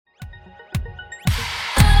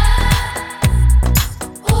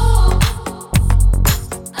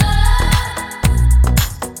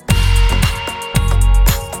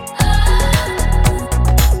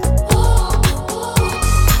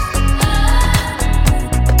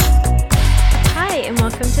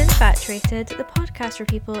Unfaturated, the podcast for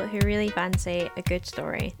people who really fancy a good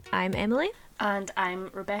story. I'm Emily. And I'm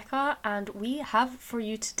Rebecca, and we have for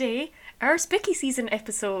you today our spooky season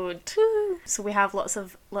episode. Woo! So we have lots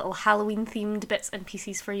of little Halloween themed bits and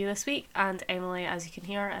pieces for you this week, and Emily, as you can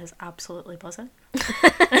hear, is absolutely buzzing.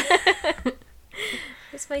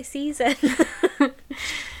 It's my season.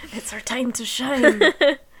 It's our time to shine.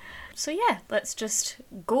 So yeah, let's just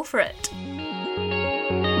go for it.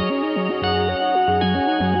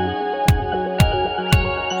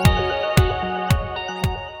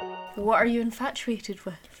 What are you infatuated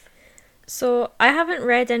with? So, I haven't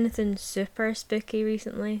read anything super spooky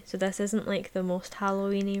recently, so this isn't like the most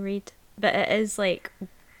Halloween-y read, but it is like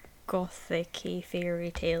gothic-y,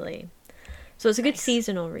 fairy tale-y. So it's a good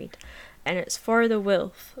seasonal read, and it's For the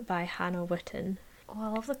Wolf by Hannah Witton. Oh, I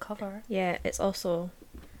love the cover. Yeah, it's also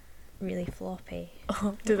really floppy.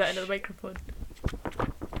 Oh, do that into the microphone.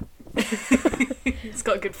 It's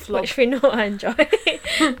got a good flop. Which we know I enjoy.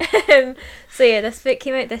 So yeah, this book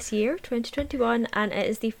came out this year, 2021, and it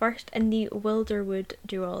is the first in the Wilderwood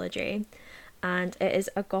duology, and it is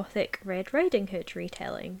a gothic Red Riding Hood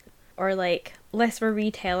retelling, or like less of a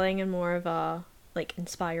retelling and more of a like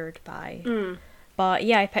inspired by. But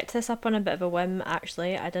yeah, I picked this up on a bit of a whim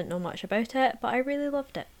actually. I didn't know much about it, but I really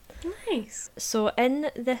loved it. Nice. So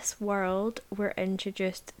in this world, we're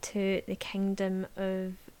introduced to the kingdom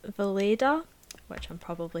of Valeda, which I'm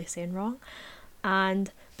probably saying wrong.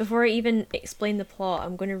 And before I even explain the plot,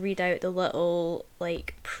 I'm going to read out the little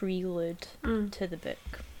like prelude to the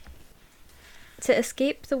book. To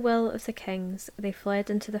escape the will of the kings, they fled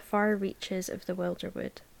into the far reaches of the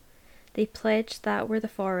Wilderwood. They pledged that were the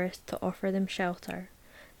forest to offer them shelter.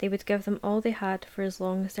 They would give them all they had for as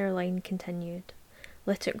long as their line continued.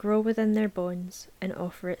 Let it grow within their bones, and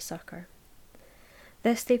offer it succour.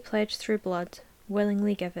 This they pledged through blood,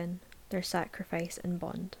 willingly given, their sacrifice and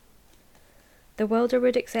bond. The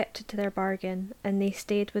Wilderwood accepted to their bargain, and they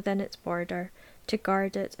stayed within its border, to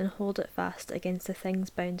guard it and hold it fast against the things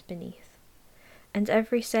bound beneath. And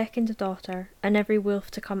every second daughter, and every wolf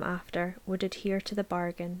to come after, would adhere to the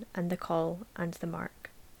bargain, and the call, and the mark.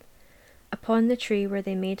 Upon the tree where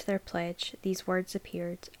they made their pledge, these words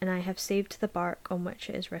appeared, and I have saved the bark on which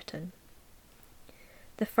it is written.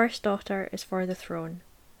 The first daughter is for the throne,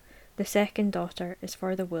 the second daughter is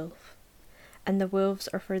for the wolf, and the wolves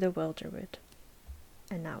are for the Wilderwood.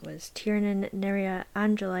 And that was Tiernan Neria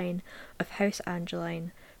Angeline of House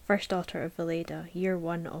Angeline, first daughter of Valeda, year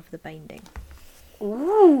 1 of the binding.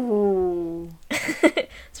 Ooh.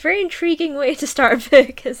 It's a very intriguing way to start a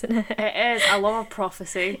book, isn't it? It is. I love a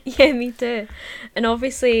prophecy. Yeah, me too. And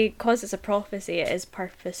obviously, because it's a prophecy, it is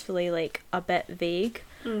purposefully like a bit vague,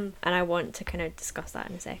 and I want to kind of discuss that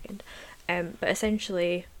in a second. But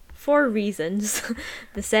essentially, for reasons,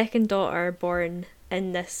 the second daughter born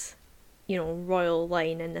in this, royal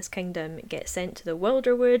line in this kingdom gets sent to the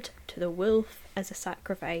Wilderwood, to the wolf, as a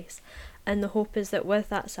sacrifice. And the hope is that with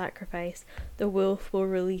that sacrifice, the wolf will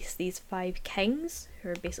release these 5 kings, who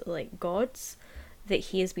are basically like gods, that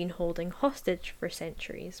he has been holding hostage for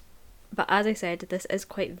centuries. But as I said, this is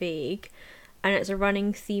quite vague, and it's a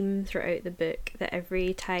running theme throughout the book that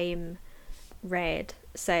every time Red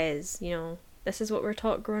says, this is what we're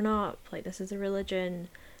taught growing up, like this is a religion,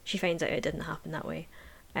 she finds out it didn't happen that way.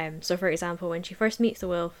 So for example, when she first meets the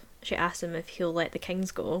wolf, she asks him if he'll let the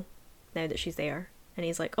kings go, now that she's there. And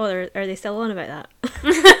he's like, oh, are they still on about that?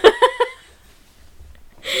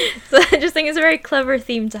 So I just think it's a very clever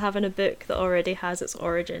theme to have in a book that already has its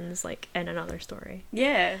origins, like, in another story.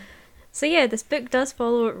 Yeah. So yeah, this book does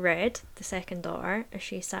follow Red, the second daughter, as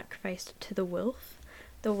she is sacrificed to the wolf.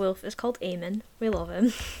 The wolf is called Aemon. We love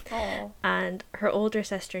him. Aww. And her older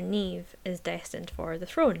sister, Neve, is destined for the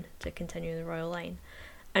throne to continue the royal line.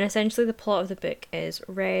 And essentially the plot of the book is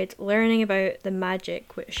Red learning about the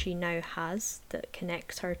magic which she now has that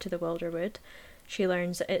connects her to the Wilderwood. She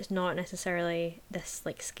learns that it's not necessarily this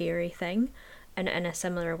like scary thing, and in a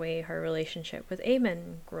similar way her relationship with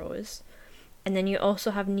Aemon grows. And then you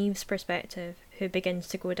also have Neve's perspective, who begins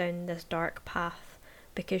to go down this dark path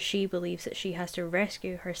because she believes that she has to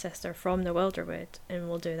rescue her sister from the Wilderwood, and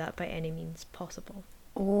will do that by any means possible.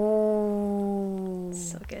 Oh,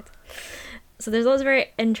 so good. So there's lots of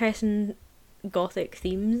very interesting gothic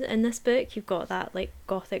themes in this book. You've got that like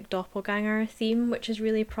gothic doppelganger theme, which is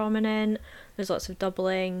really prominent. There's lots of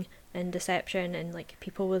doubling and deception and like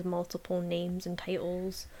people with multiple names and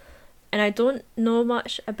titles. And I don't know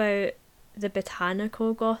much about the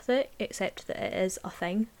botanical gothic, except that it is a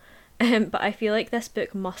thing. But I feel like this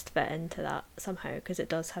book must fit into that somehow, because it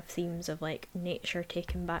does have themes of like nature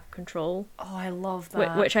taking back control. Oh, I love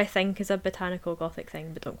that. Which I think is a botanical gothic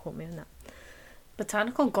thing, but don't quote me on that.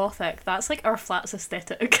 Botanical Gothic, that's like our flat's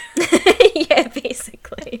aesthetic. Yeah,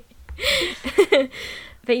 basically.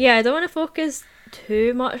 But yeah, I don't want to focus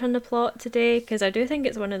too much on the plot today because I do think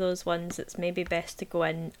it's one of those ones that's maybe best to go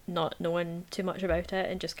in not knowing too much about it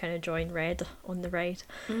and just kind of join Red on the ride.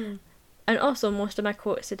 And also, most of my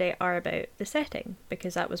quotes today are about the setting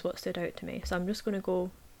because that was what stood out to me. So I'm just going to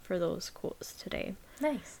go for those quotes today.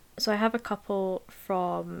 Nice. So I have a couple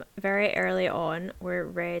from very early on where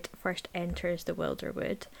Red first enters the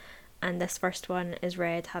Wilderwood. And this first one is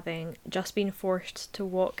Red having just been forced to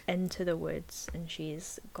walk into the woods and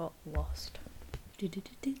she's got lost.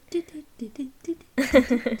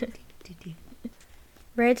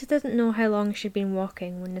 Red didn't know how long she'd been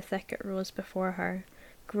walking when the thicket rose before her,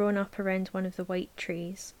 grown up around one of the white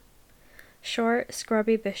trees. Short,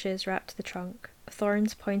 scrubby bushes wrapped the trunk,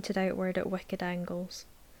 thorns pointed outward at wicked angles.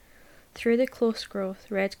 Through the close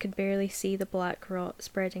growth, Red could barely see the black rot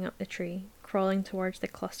spreading up the tree, crawling towards the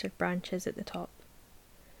clustered branches at the top.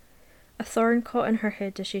 A thorn caught in her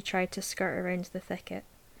hood as she tried to skirt around the thicket,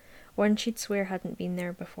 one she'd swear hadn't been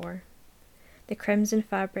there before. The crimson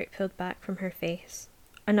fabric peeled back from her face.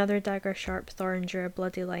 Another dagger-sharp thorn drew a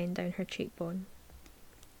bloody line down her cheekbone.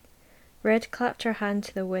 Red clapped her hand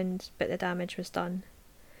to the wound, but the damage was done.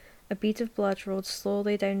 A bead of blood rolled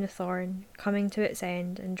slowly down the thorn, coming to its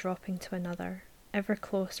end and dropping to another, ever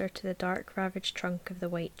closer to the dark, ravaged trunk of the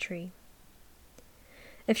white tree.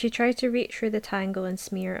 If she tried to reach through the tangle and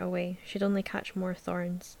smear it away, she'd only catch more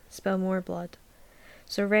thorns, spill more blood.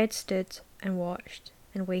 So Red stood and watched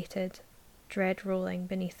and waited, dread rolling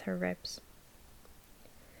beneath her ribs.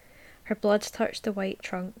 Her blood touched the white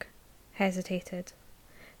trunk, hesitated.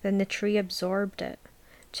 Then the tree absorbed it,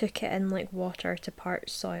 took it in like water to parched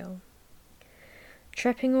soil.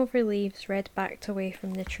 Tripping over leaves, Red backed away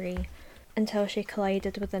from the tree until she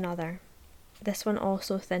collided with another, this one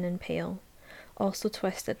also thin and pale, also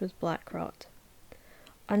twisted with black rot.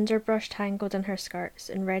 Underbrush tangled in her skirts,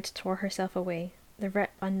 and Red tore herself away, the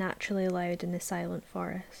rip unnaturally loud in the silent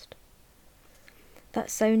forest. That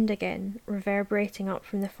sound again, reverberating up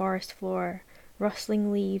from the forest floor,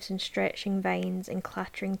 rustling leaves and stretching vines and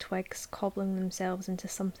clattering twigs cobbling themselves into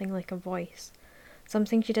something like a voice,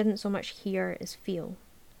 something she didn't so much hear as feel.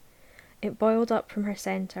 It boiled up from her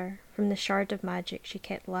centre, from the shard of magic she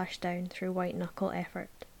kept lashed down through white-knuckle effort.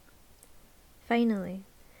 Finally,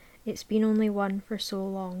 it's been only one for so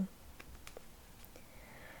long.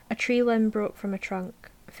 A tree limb broke from a trunk,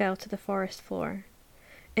 fell to the forest floor.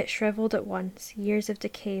 It shriveled at once, years of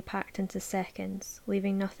decay packed into seconds,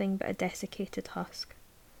 leaving nothing but a desiccated husk.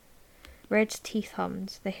 Red's teeth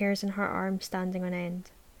hummed, the hairs in her arms standing on end.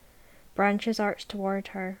 Branches arched toward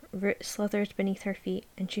her, roots slithered beneath her feet,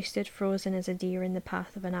 and she stood frozen as a deer in the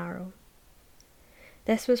path of an arrow.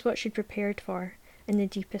 This was what she'd prepared for, in the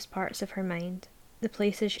deepest parts of her mind, the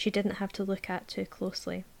places she didn't have to look at too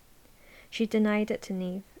closely. She denied it to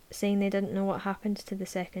Niamh, saying they didn't know what happened to the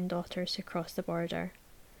second daughters who crossed the border.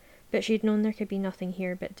 But she'd known there could be nothing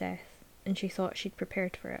here but death, and she thought she'd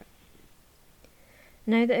prepared for it.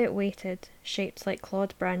 Now that it waited, shaped like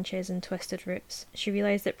clawed branches and twisted roots, she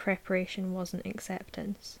realised that preparation wasn't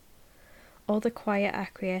acceptance. All the quiet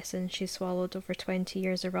acquiescence she swallowed over 20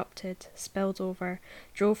 years erupted, spilled over,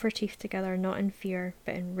 drove her teeth together not in fear,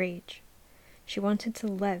 but in rage. She wanted to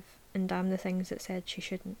live, and damn the things that said she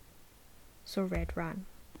shouldn't. So Red ran.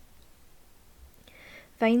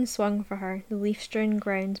 Vines swung for her, the leaf-strewn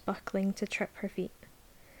ground buckling to trip her feet.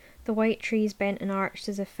 The white trees bent and arched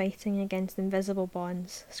as if fighting against invisible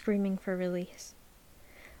bonds, screaming for release.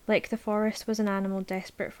 Like the forest was an animal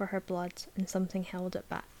desperate for her blood, and something held it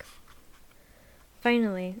back.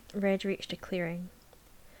 Finally, Red reached a clearing.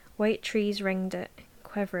 White trees ringed it,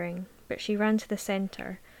 quivering, but she ran to the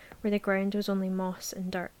centre, where the ground was only moss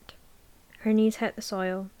and dirt. Her knees hit the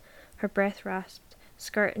soil, her breath rasped,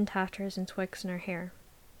 skirt in tatters and twigs in her hair.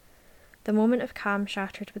 The moment of calm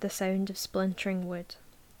shattered with the sound of splintering wood.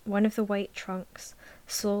 One of the white trunks,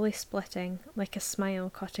 slowly splitting, like a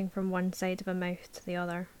smile cutting from one side of a mouth to the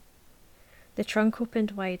other. The trunk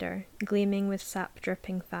opened wider, gleaming with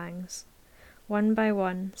sap-dripping fangs. One by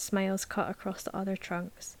one, smiles cut across the other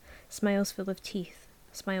trunks, smiles full of teeth,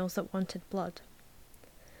 smiles that wanted blood.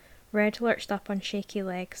 Red lurched up on shaky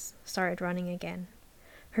legs, started running again.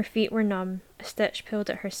 Her feet were numb, a stitch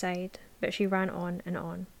pulled at her side, but she ran on and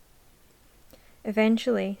on.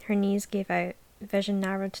 Eventually, her knees gave out, vision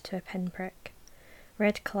narrowed to a pinprick.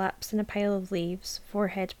 Red collapsed in a pile of leaves,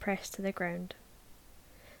 forehead pressed to the ground.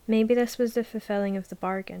 Maybe this was the fulfilling of the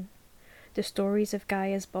bargain. The stories of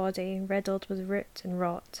Gaia's body riddled with root and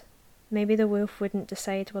rot. Maybe the wolf wouldn't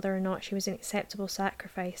decide whether or not she was an acceptable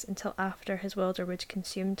sacrifice until after his Wilderwood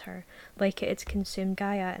consumed her, like it had consumed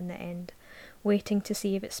Gaia in the end, waiting to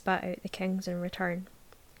see if it spat out the kings in return.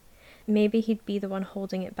 Maybe he'd be the one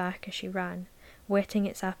holding it back as she ran, whetting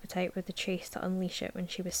its appetite with the chase to unleash it when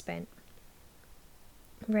she was spent.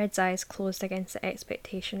 Red's eyes closed against the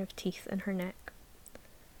expectation of teeth in her neck.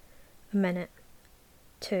 A minute.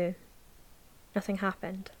 2. Nothing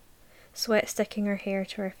happened. Sweat sticking her hair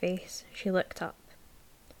to her face, she looked up.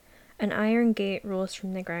 An iron gate rose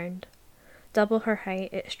from the ground. Double her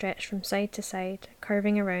height, it stretched from side to side,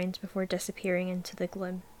 curving around before disappearing into the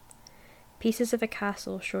gloom. Pieces of a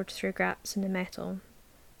castle showed through gaps in the metal.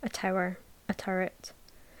 A tower, a turret,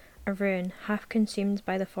 a ruin half consumed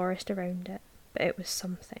by the forest around it, but it was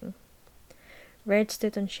something. Red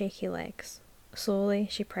stood on shaky legs. Slowly,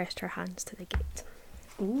 she pressed her hands to the gate.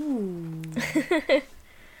 Ooh.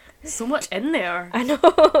 So much in there. I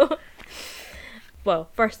know. Well,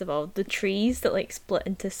 first of all, the trees that like split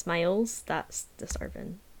into smiles, that's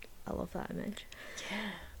disturbing. I love that image. Yeah.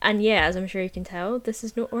 And yeah, as I'm sure you can tell, this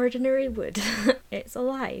is no ordinary wood. It's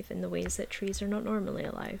alive in the ways that trees are not normally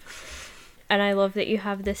alive. And I love that you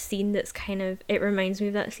have this scene that's kind of, it reminds me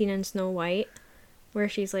of that scene in Snow White where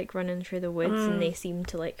she's like running through the woods and they seem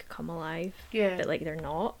to like come alive. Yeah. But like they're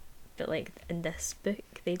not. But like in this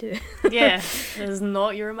book they do. Yeah, it is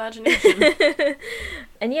not your imagination.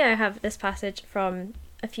 And yeah, I have this passage from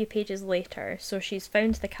a few pages later. So she's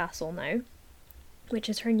found the castle now, which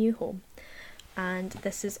is her new home. And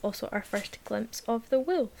this is also our first glimpse of the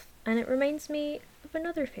wolf. And it reminds me of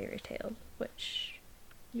another fairy tale, which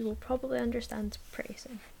you will probably understand pretty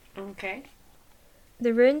soon. Okay.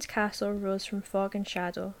 The ruined castle rose from fog and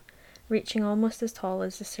shadow, reaching almost as tall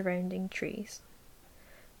as the surrounding trees.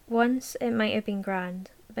 Once it might have been grand,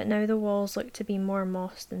 but now the walls looked to be more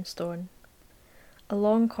moss than stone. A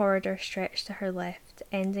long corridor stretched to her left,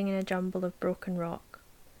 ending in a jumble of broken rock.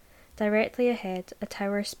 Directly ahead, a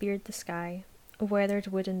tower speared the sky, a weathered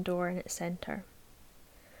wooden door in its centre.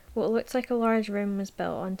 What looked like a large room was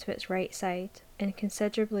built onto its right side, in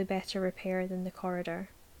considerably better repair than the corridor.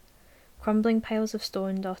 Crumbling piles of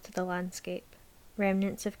stone dotted the landscape,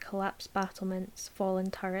 remnants of collapsed battlements,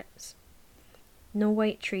 fallen turrets. No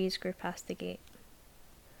white trees grew past the gate.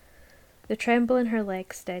 The tremble in her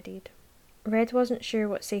legs steadied. Red wasn't sure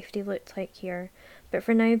what safety looked like here, but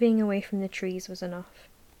for now being away from the trees was enough.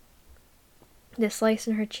 The slice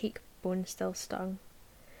in her cheekbone still stung.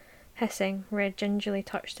 Hissing, Red gingerly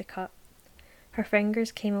touched the cut. Her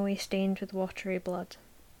fingers came away stained with watery blood.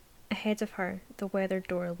 Ahead of her, the weathered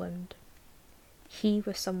door loomed. He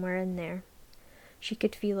was somewhere in there. She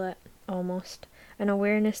could feel it, almost, an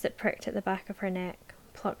awareness that pricked at the back of her neck,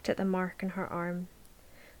 plucked at the mark in her arm.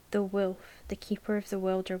 The wolf, the keeper of the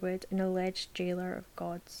Wilderwood and alleged jailer of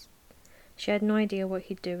gods. She had no idea what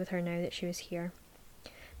he'd do with her now that she was here.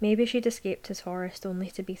 Maybe she'd escaped his forest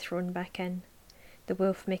only to be thrown back in, the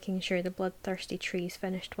wolf making sure the bloodthirsty trees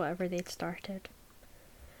finished whatever they'd started.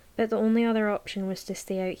 But the only other option was to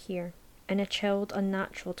stay out here, in a chilled,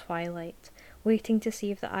 unnatural twilight, waiting to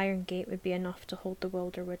see if the iron gate would be enough to hold the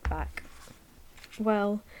Wilderwood back.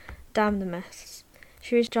 Well, damn the myths.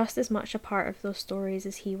 She was just as much a part of those stories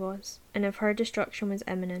as he was, and if her destruction was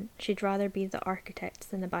imminent, she'd rather be the architect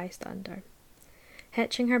than a bystander.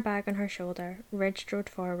 Hitching her bag on her shoulder, Red strode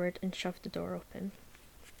forward and shoved the door open.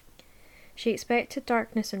 She expected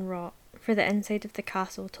darkness and rot, for the inside of the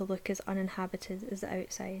castle to look as uninhabited as the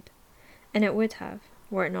outside, and it would have,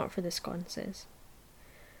 were it not for the sconces.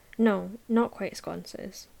 No, not quite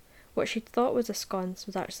sconces. What she'd thought was a sconce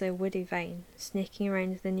was actually a woody vine, snaking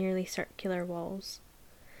around the nearly circular walls.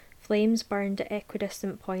 Flames burned at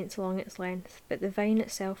equidistant points along its length, but the vine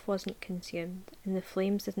itself wasn't consumed, and the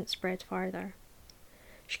flames didn't spread farther.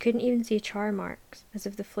 She couldn't even see char marks, as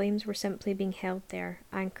if the flames were simply being held there,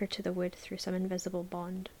 anchored to the wood through some invisible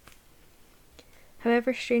bond.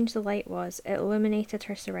 However strange the light was, it illuminated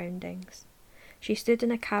her surroundings. She stood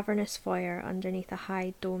in a cavernous foyer underneath a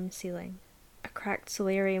high dome ceiling. A cracked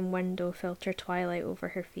solarium window filtered twilight over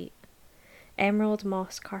her feet. Emerald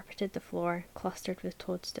moss carpeted the floor, clustered with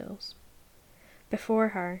toadstools. Before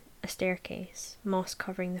her, a staircase, moss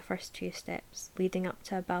covering the first few steps, leading up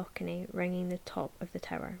to a balcony ringing the top of the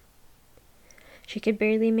tower. She could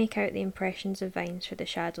barely make out the impressions of vines through the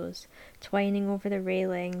shadows, twining over the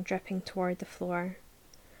railing, dripping toward the floor.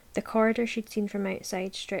 The corridor she'd seen from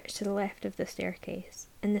outside stretched to the left of the staircase,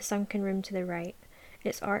 and the sunken room to the right,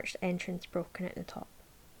 its arched entrance broken at the top.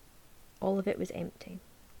 All of it was empty.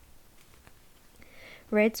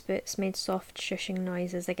 Red's boots made soft shushing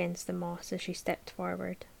noises against the moss as she stepped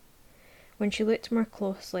forward. When she looked more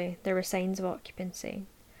closely, there were signs of occupancy.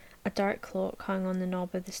 A dark cloak hung on the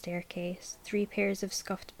knob of the staircase. 3 pairs of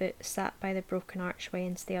scuffed boots sat by the broken archway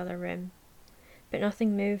into the other room. But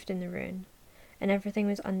nothing moved in the room, and everything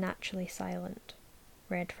was unnaturally silent.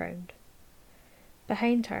 Red frowned.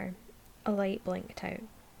 Behind her, a light blinked out.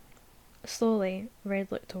 Slowly,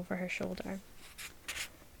 Red looked over her shoulder.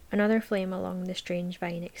 Another flame along the strange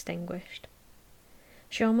vine extinguished.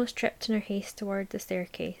 She almost tripped in her haste toward the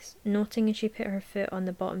staircase, noting as she put her foot on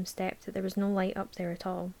the bottom step that there was no light up there at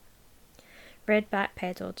all. Red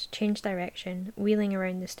backpedaled, changed direction, wheeling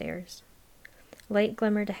around the stairs. Light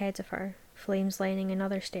glimmered ahead of her, flames lining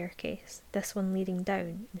another staircase, this one leading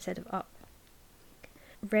down instead of up.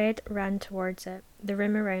 Red ran towards it, the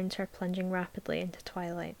room around her plunging rapidly into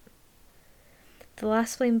twilight. The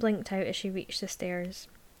last flame blinked out as she reached the stairs.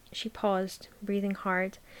 She paused, breathing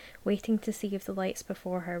hard, waiting to see if the lights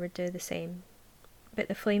before her would do the same. But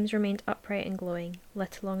the flames remained upright and glowing,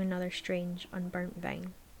 lit along another strange, unburnt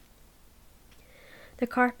vine. The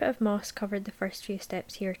carpet of moss covered the first few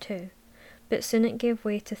steps here too, but soon it gave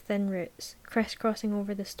way to thin roots, crisscrossing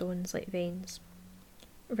over the stones like veins.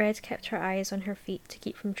 Red kept her eyes on her feet to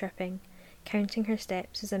keep from tripping, counting her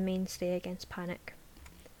steps as a mainstay against panic.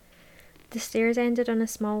 The stairs ended on a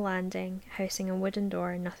small landing, housing a wooden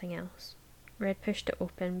door and nothing else. Red pushed it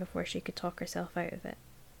open before she could talk herself out of it.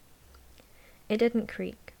 It didn't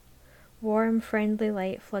creak. Warm, friendly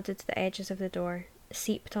light flooded the edges of the door,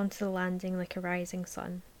 seeped onto the landing like a rising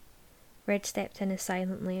sun. Red stepped in as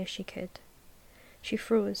silently as she could. She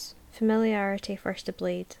froze, familiarity first a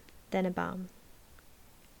blade, then a balm.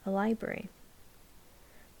 A library.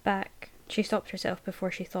 Back, she stopped herself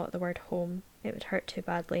before she thought the word home. It would hurt too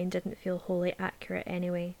badly and didn't feel wholly accurate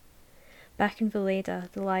anyway. Back in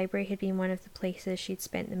Veleda, the library had been one of the places she'd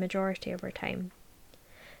spent the majority of her time.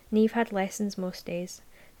 Niamh had lessons most days,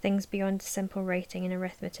 things beyond the simple writing and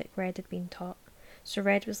arithmetic Red had been taught, so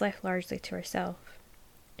Red was left largely to herself.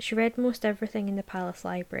 She read most everything in the palace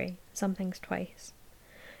library, some things twice.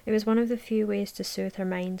 It was one of the few ways to soothe her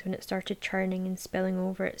mind when it started churning and spilling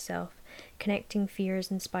over itself, connecting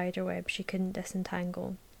fears and spiderwebs she couldn't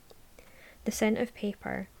disentangle. The scent of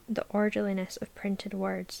paper, the orderliness of printed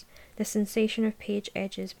words, the sensation of page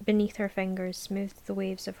edges beneath her fingers smoothed the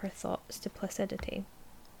waves of her thoughts to placidity.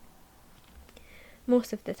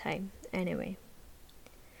 Most of the time, anyway.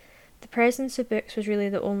 The presence of books was really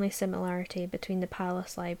the only similarity between the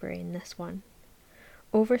palace library and this one.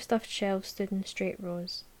 Overstuffed shelves stood in straight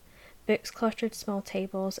rows. Books cluttered small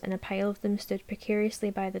tables, and a pile of them stood precariously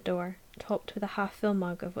by the door, topped with a half-full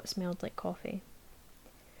mug of what smelled like coffee.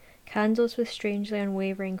 Candles with strangely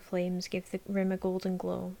unwavering flames gave the room a golden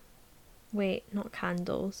glow. Wait, not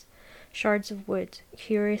candles. Shards of wood,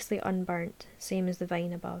 curiously unburnt, same as the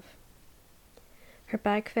vine above. Her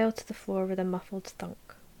bag fell to the floor with a muffled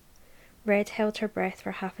thunk. Red held her breath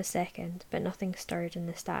for half a second, but nothing stirred in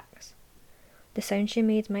the stacks. The sound she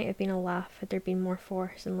made might have been a laugh had there been more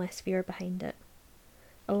force and less fear behind it.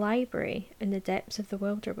 A library in the depths of the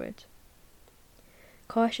Wilderwood.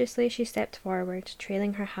 Cautiously she stepped forward,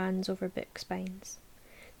 trailing her hands over book spines.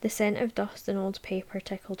 The scent of dust and old paper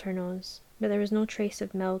tickled her nose, but there was no trace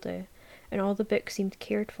of mildew, and all the books seemed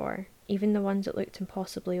cared for, even the ones that looked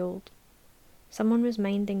impossibly old. Someone was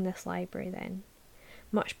minding this library then,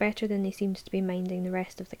 much better than they seemed to be minding the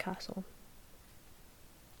rest of the castle.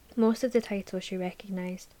 Most of the titles she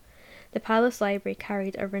recognised. The Palace Library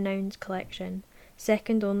carried a renowned collection,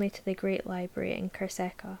 second only to the Great Library in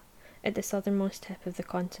Corsica, at the southernmost tip of the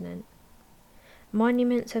continent.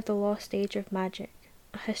 Monuments of the Lost Age of Magic,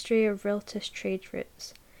 a history of Riltist trade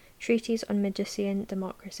routes, treaties on Magician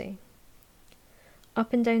democracy.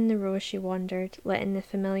 Up and down the rows she wandered, letting the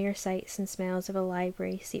familiar sights and smells of a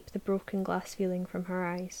library seep the broken glass feeling from her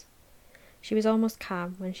eyes. She was almost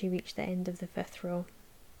calm when she reached the end of the 5th row.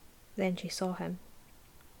 Then she saw him.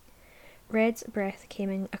 Red's breath came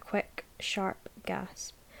in a quick, sharp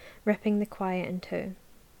gasp, ripping the quiet in two.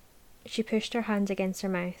 She pushed her hand against her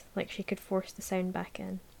mouth, like she could force the sound back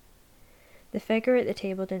in. The figure at the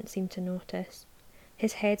table didn't seem to notice.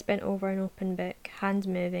 His head bent over an open book, hand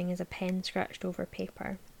moving as a pen scratched over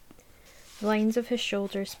paper. The lines of his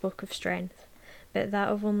shoulders spoke of strength, but that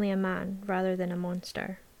of only a man rather than a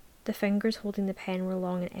monster. The fingers holding the pen were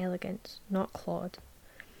long and elegant, not clawed.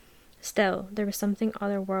 Still, there was something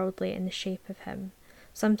otherworldly in the shape of him,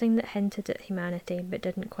 something that hinted at humanity but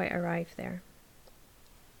didn't quite arrive there.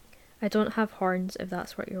 I don't have horns, if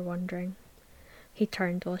that's what you're wondering. He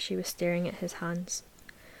turned while she was staring at his hands.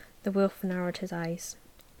 The wolf narrowed his eyes.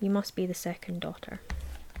 You must be the second daughter.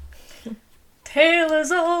 Tale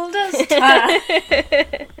as old as time.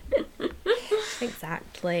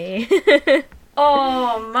 Exactly.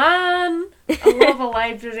 Oh, man. I love a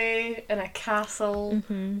library and a castle.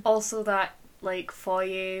 Mm-hmm. Also that like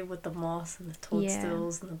foyer with the moss and the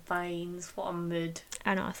toadstools and the vines. What a mood.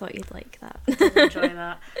 I know, I thought you'd like that. I did enjoy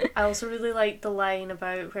that. I also really liked the line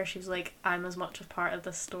about where she was like, I'm as much a part of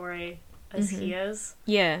this story as he is.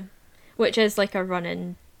 Yeah. Which is like a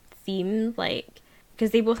running theme, like,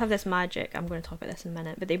 because they both have this magic. I'm going to talk about this in a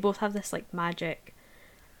minute, but they both have this like magic,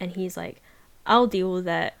 and he's like, I'll deal with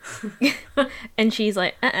it. And she's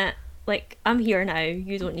like, like, I'm here now,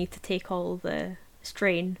 you don't need to take all the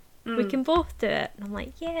strain. We can both do it. And I'm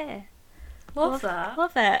like, yeah. Love that.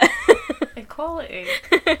 Love it. Equality.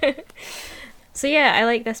 So yeah, I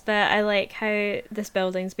like this bit. I like how this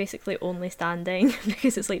building's basically only standing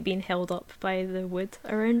because it's like being held up by the wood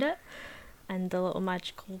around it. And the little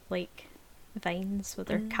magical like vines with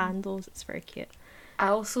their candles. It's very cute. I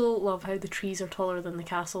also love how the trees are taller than the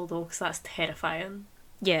castle though, because that's terrifying.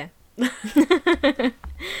 Yeah.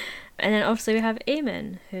 And then obviously we have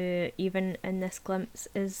Eamon, who even in this glimpse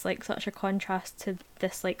is like such a contrast to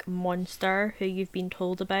this like monster who you've been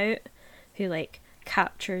told about, who like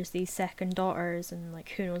captures these second daughters and like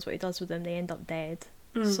who knows what he does with them, they end up dead.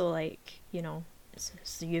 So like, you know, it's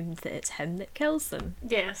assumed that it's him that kills them.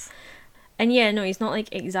 Yes. And yeah, no, he's not like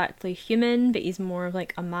exactly human, but he's more of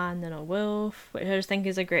like a man than a wolf, which I just think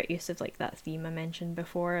is a great use of like that theme I mentioned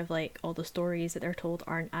before of like all the stories that they're told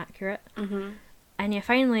aren't accurate. And yeah,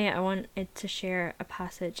 finally I wanted to share a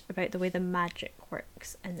passage about the way the magic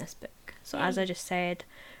works in this book. So as I just said,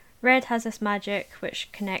 Red has this magic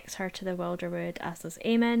which connects her to the Wilderwood, as does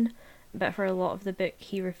Eamon, but for a lot of the book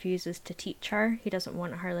he refuses to teach her. He doesn't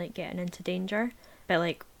want her like getting into danger. But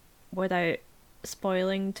like, without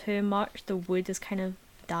spoiling too much, the wood is kind of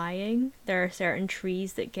dying. There are certain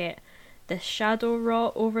trees that get this shadow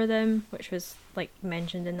rot over them, which was like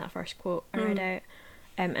mentioned in that first quote I read out.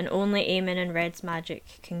 And only Eamon and Red's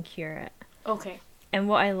magic can cure it. Okay. And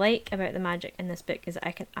what I like about the magic in this book is that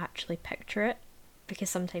I can actually picture it,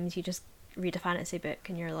 because sometimes you just read a fantasy book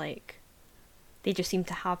and you're like, they just seem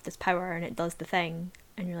to have this power and it does the thing,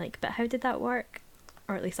 and you're like, but how did that work?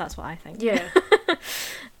 Or at least that's what I think. Yeah.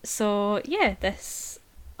 So yeah,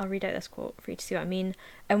 I'll read out this quote for you to see what I mean.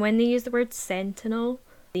 And when they use the word sentinel,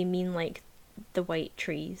 they mean like the white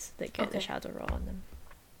trees that get the shadow rot on them.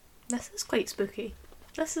 This is quite spooky.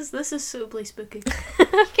 This is suitably spooky.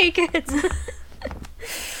 Okay, good.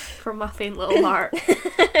 For my faint little heart.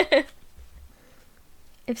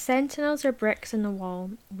 If sentinels are bricks in the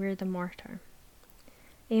wall, we're the mortar.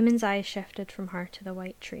 Eamon's eyes shifted from her to the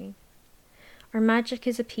white tree. Our magic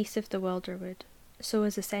is a piece of the Wilderwood, so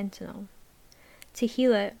is a sentinel. To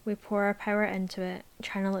heal it, we pour our power into it,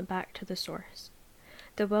 channel it back to the source.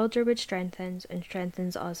 The Wilderwood strengthens and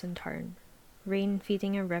strengthens us in turn. Rain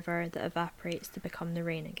feeding a river that evaporates to become the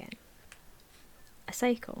rain again. A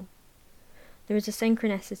cycle. There was a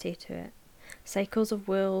synchronicity to it. Cycles of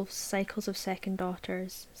wolves, cycles of second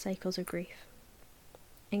daughters, cycles of grief.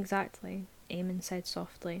 Exactly, Eamon said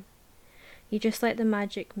softly. You just let the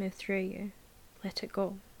magic move through you. Let it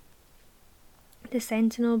go. The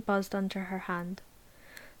sentinel buzzed under her hand.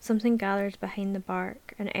 Something gathered behind the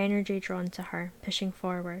bark, an energy drawn to her, pushing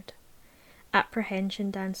forward.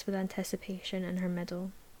 Apprehension danced with anticipation in her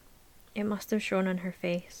middle. It must have shown on her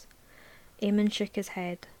face. Eamon shook his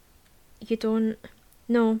head. You don't...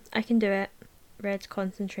 No, I can do it. Red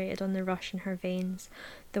concentrated on the rush in her veins,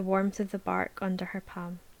 the warmth of the bark under her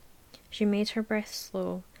palm. She made her breath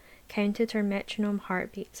slow, counted her metronome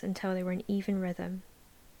heartbeats until they were in even rhythm.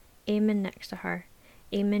 Eamon next to her,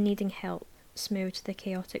 Eamon needing help, smoothed the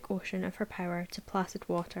chaotic ocean of her power to placid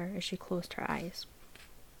water as she closed her eyes.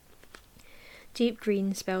 Deep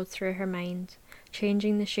green spilled through her mind,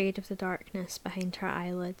 changing the shade of the darkness behind her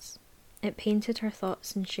eyelids. It painted her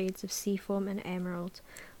thoughts in shades of seafoam and emerald,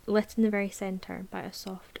 lit in the very centre by a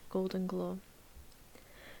soft golden glow.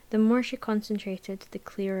 The more she concentrated, the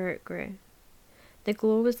clearer it grew. The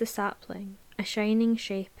glow was the sapling, a shining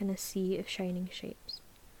shape in a sea of shining shapes.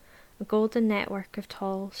 A golden network of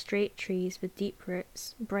tall, straight trees with deep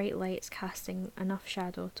roots, bright lights casting enough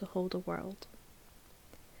shadow to hold a world.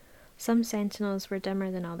 Some sentinels were dimmer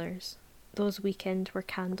than others. Those weakened were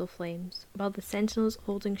candle flames, while the sentinels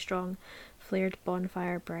holding strong flared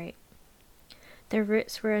bonfire bright. Their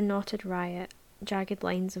roots were a knotted riot, jagged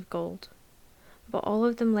lines of gold. But all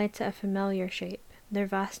of them led to a familiar shape, their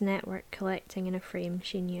vast network collecting in a frame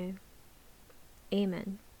she knew.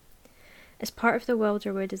 Eamon. As part of the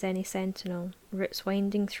Wilderwood as any sentinel, roots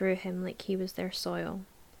winding through him like he was their soil.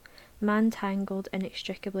 Man tangled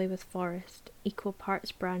inextricably with forest, equal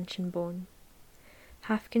parts branch and bone.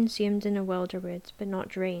 Half consumed in a Wilderwood, but not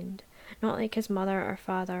drained, not like his mother or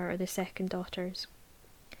father or the second daughters.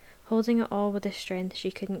 holding it all with a strength she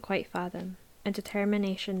couldn't quite fathom, a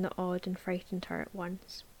determination that awed and frightened her at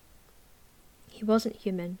once. He wasn't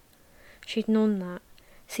human. She'd known that,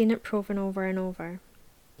 seen it proven over and over.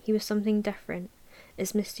 He was something different,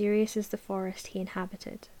 as mysterious as the forest he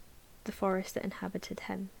inhabited, the forest that inhabited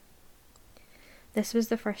him. This was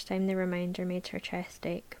the first time the reminder made her chest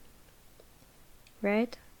ache.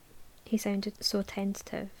 Red? He sounded so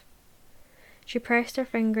tentative. She pressed her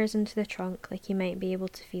fingers into the trunk like he might be able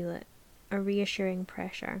to feel it, a reassuring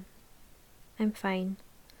pressure. I'm fine.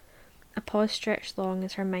 A pause stretched long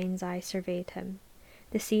as her mind's eye surveyed him,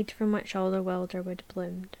 the seed from which all the wilderwood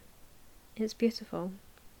bloomed. It's beautiful.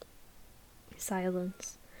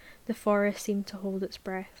 Silence. The forest seemed to hold its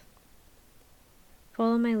breath.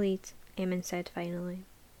 Follow my lead, Eamon said finally.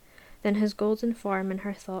 Then his golden form and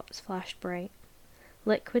her thoughts flashed bright.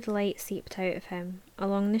 Liquid light seeped out of him,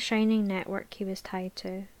 along the shining network he was tied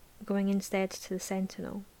to, going instead to the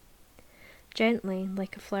sentinel. Gently,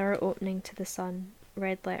 like a flower opening to the sun,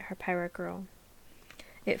 Red let her power grow.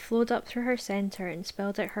 It flowed up through her centre and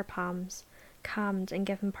spilled out her palms, calmed and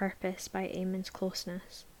given purpose by Eamon's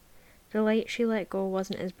closeness. The light she let go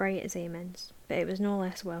wasn't as bright as Eamon's, but it was no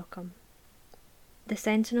less welcome. The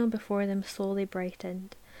sentinel before them slowly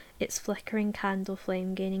brightened, its flickering candle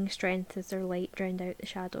flame gaining strength as their light drowned out the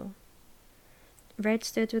shadow. Red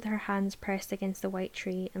stood with her hands pressed against the white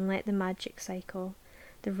tree and let the magic cycle,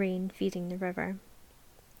 the rain feeding the river.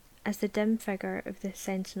 As the dim figure of the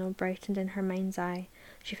sentinel brightened in her mind's eye,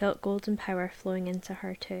 she felt golden power flowing into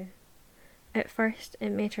her too. At first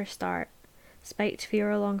it made her start, spiked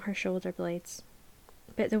fear along her shoulder blades.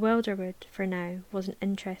 But the wilderwood, for now, wasn't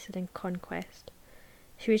interested in conquest.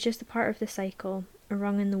 She was just a part of the cycle, a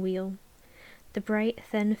rung in the wheel. The bright,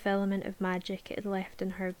 thin filament of magic it had left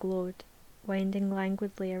in her glowed, winding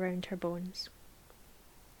languidly around her bones.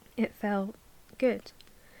 It felt good.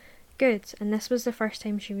 Good, and this was the first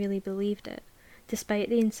time she really believed it, despite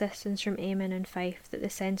the insistence from Eamon and Fife that the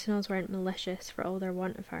sentinels weren't malicious for all their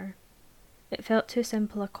want of her. It felt too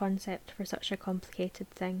simple a concept for such a complicated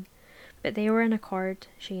thing, but they were in accord,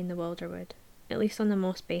 she and the wilderwood, at least on the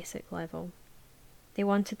most basic level. They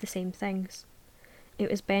wanted the same things. It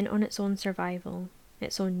was bent on its own survival,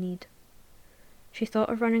 its own need. She thought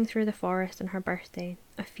of running through the forest on her birthday,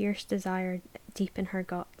 a fierce desire deep in her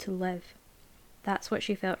gut to live. That's what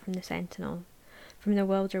she felt from the sentinel, from the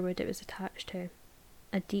wilderwood it was attached to,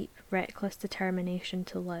 a deep, reckless determination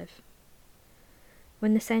to live.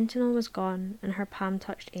 When the sentinel was gone and her palm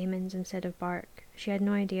touched Eamon's instead of bark, she had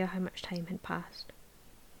no idea how much time had passed.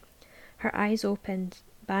 Her eyes opened,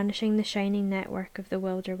 banishing the shining network of the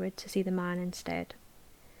wilderwood to see the man instead.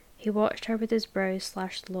 He watched her with his brows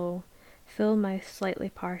slashed low, full mouth slightly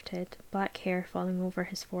parted, black hair falling over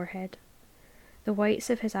his forehead. The whites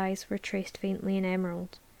of his eyes were traced faintly in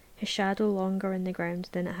emerald, his shadow longer in the ground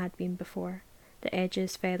than it had been before, the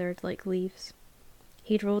edges feathered like leaves.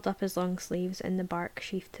 He'd rolled up his long sleeves and the bark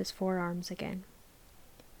sheathed his forearms again.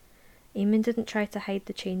 Eamon didn't try to hide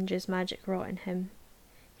the changes magic wrought in him.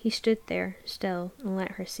 He stood there, still, and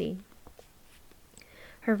let her see.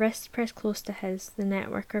 Her wrists pressed close to his, the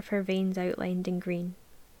network of her veins outlined in green.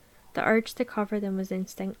 The urge to cover them was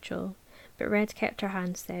instinctual, but Red kept her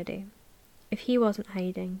hand steady. If he wasn't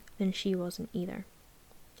hiding, then she wasn't either.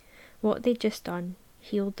 What they'd just done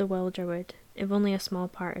healed the wilderwood, if only a small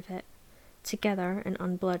part of it. Together and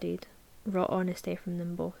unbloodied, wrought honesty from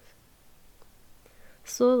them both.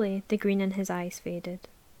 Slowly, the green in his eyes faded.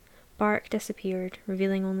 Bark disappeared,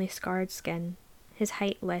 revealing only scarred skin. His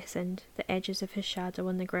height lessened, the edges of his shadow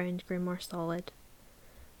on the ground grew more solid.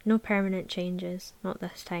 No permanent changes, not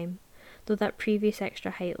this time, though that previous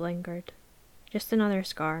extra height lingered. Just another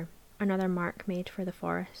scar, another mark made for the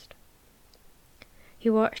forest. He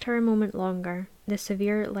watched her a moment longer, the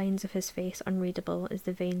severe lines of his face unreadable as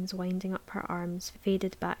the veins winding up her arms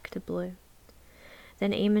faded back to blue.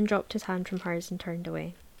 Then Eamon dropped his hand from hers and turned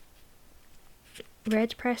away.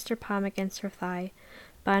 Red pressed her palm against her thigh,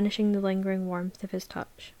 banishing the lingering warmth of his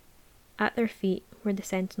touch. At their feet, where the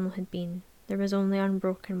sentinel had been, there was only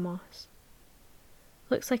unbroken moss.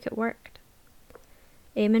 Looks like it worked.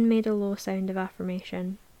 Eamon made a low sound of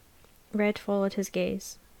affirmation. Red followed his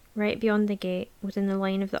gaze. Right beyond the gate, within the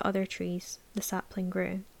line of the other trees, the sapling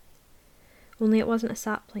grew. Only it wasn't a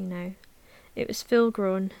sapling now. It was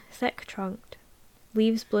full-grown, thick-trunked.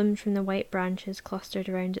 Leaves bloomed from the white branches clustered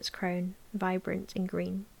around its crown, vibrant and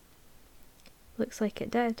green. Looks like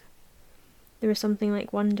it did. There was something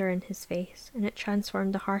like wonder in his face, and it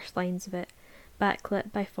transformed the harsh lines of it,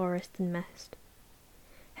 backlit by forest and mist.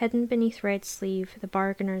 Hidden beneath Red's sleeve, the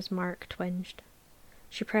bargainer's mark twinged.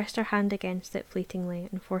 She pressed her hand against it fleetingly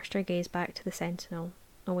and forced her gaze back to the sentinel.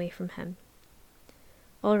 away from him.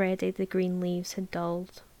 Already the green leaves had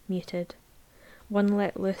dulled, muted. One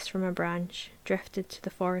let loose from a branch, drifted to the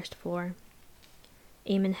forest floor.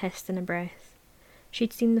 Eamon hissed in a breath.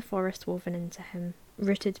 She'd seen the forest woven into him,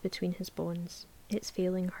 rooted between his bones. Its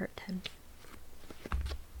feeling hurt him.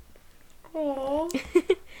 Aww.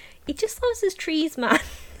 He just loves his trees, man.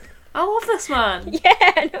 I love this man. Yeah,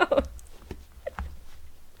 I know.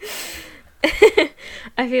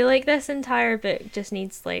 I feel like this entire book just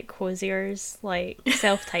needs like Hosier's like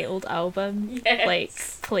self-titled album Yes. like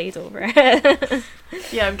played over it.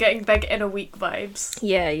 Yeah, I'm getting big in a week vibes.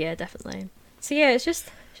 Yeah, definitely. So yeah, it's just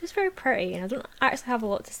very pretty, and I don't actually have a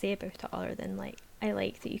lot to say about it other than like I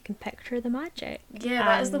like that you can picture the magic. Yeah,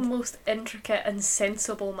 that is the And- most intricate and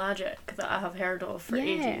sensible magic that I have heard of for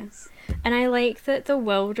Yeah. ages. And I like that the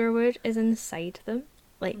Wilderwood is inside them.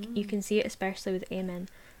 Like you can see it especially with Eamon.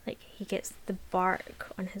 Like he gets the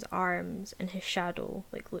bark on his arms and his shadow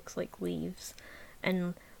like looks like leaves.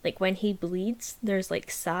 And like when he bleeds there's like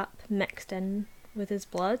sap mixed in with his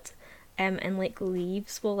blood. And like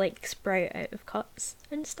leaves will like sprout out of cuts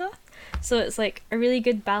and stuff. So it's like a really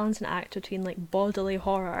good balancing act between like bodily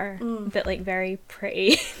horror but like very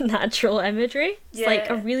pretty natural imagery. It's like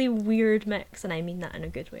a Yeah. really weird mix, and I mean that in a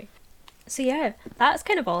good way. So yeah, that's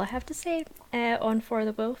kind of all I have to say on For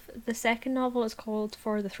the Wolf. The second novel is called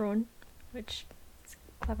For the Throne, which is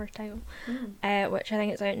a clever title, which I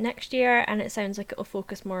think is out next year, and it sounds like it'll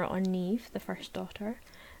focus more on Neve, the first daughter.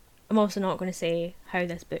 I'm also not going to say how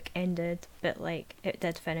this book ended, but like it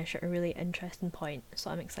did finish at a really interesting point, so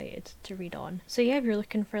I'm excited to read on. So yeah, if you're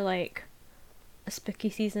looking for like a spooky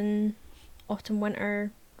season, autumn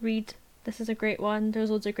winter read, this is a great one. There's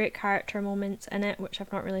loads of great character moments in it, which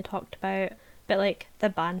I've not really talked about, but like the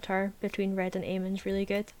banter between Red and Eamon's really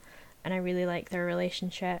good, and I really like their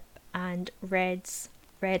relationship. And Red's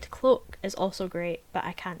red cloak is also great, but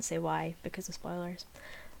I can't say why because of spoilers.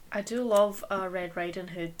 I do love a Red Riding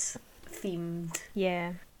Hood themed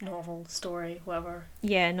Yeah, novel, story, whatever.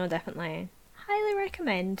 yeah, no, definitely. Highly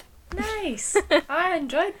recommend. Nice. I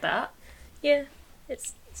enjoyed that. Yeah,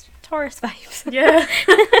 it's Taurus vibes. Yeah.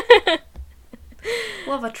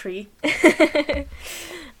 Love a tree.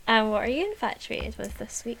 And what are you infatuated with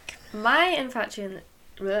this week? My infatuation.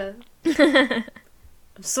 I'm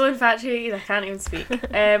so infatuated I can't even speak.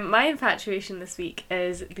 My infatuation this week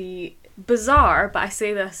is the bizarre, but I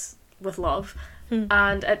say this with love,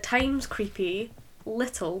 and at times creepy,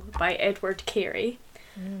 Little by Edward Carey.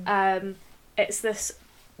 It's this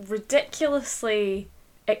ridiculously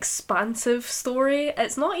expansive story.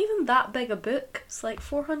 It's not even that big a book. It's like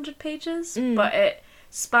 400 pages, but it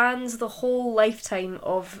spans the whole lifetime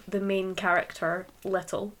of the main character,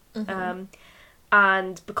 Little.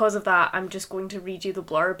 And because of that, I'm just going to read you the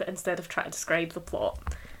blurb instead of trying to describe the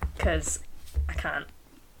plot, because I can't.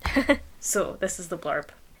 So, this is the blurb.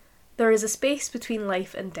 There is a space between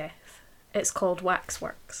life and death. It's called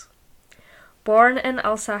Waxworks. Born in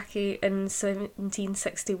Alsace in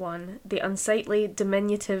 1761, the unsightly,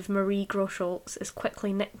 diminutive Marie Groscholz is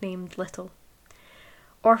quickly nicknamed Little.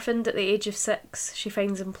 Orphaned at the age of 6, she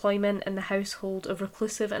finds employment in the household of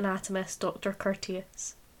reclusive anatomist Dr.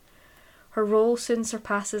 Curtius. Her role soon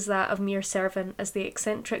surpasses that of mere servant as the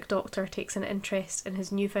eccentric doctor takes an interest in his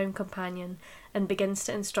newfound companion and begins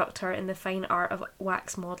to instruct her in the fine art of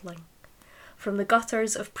wax modelling. From the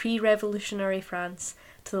gutters of pre-revolutionary France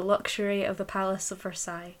to the luxury of the Palace of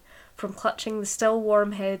Versailles, from clutching the still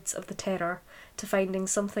warm heads of the Terror to finding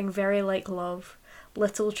something very like love,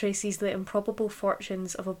 Little traces the improbable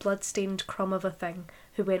fortunes of a blood-stained crumb of a thing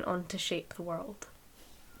who went on to shape the world.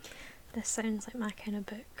 This sounds like my kind of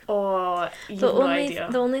book. Oh, you have no idea.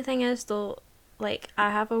 The only thing is though, like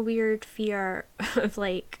I have a weird fear of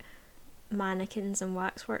like mannequins and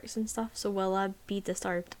waxworks and stuff, so will I be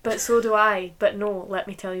disturbed? But so do I. But no, let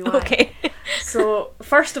me tell you why. Okay. So,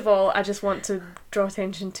 first of all, I just want to draw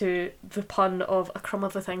attention to the pun of a crumb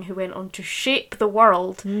of a thing who went on to shape the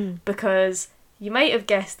world, because you might have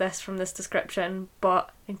guessed this from this description, but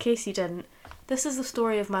in case you didn't, this is the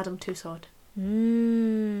story of Madame Tussaud.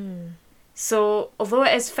 So, although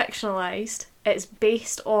it is fictionalised, it's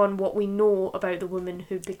based on what we know about the woman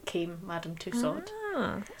who became Madame Tussaud.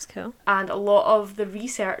 Ah, that's cool. And a lot of the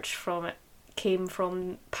research from it came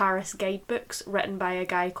from Paris guidebooks written by a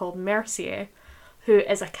guy called Mercier, who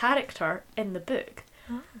is a character in the book,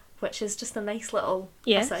 which is just a nice little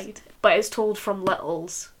aside. But it's told from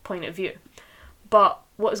Little's point of view. But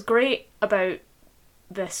what's great about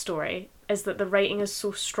this story is that the writing is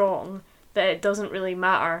so strong that it doesn't really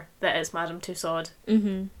matter that it's Madame Tussaud.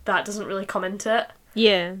 That doesn't really come into it.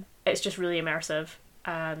 Yeah. It's just really immersive,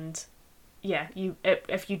 and yeah,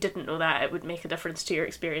 if you didn't know that, it would make a difference to your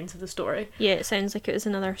experience of the story. Yeah, it sounds like it was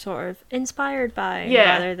another sort of inspired by,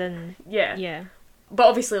 Yeah. rather than... Yeah. Yeah. But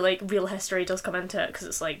obviously, like, real history does come into it, because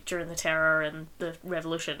it's, like, during the Terror and the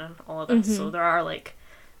Revolution and all of this, so there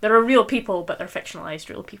are real people, but they're fictionalised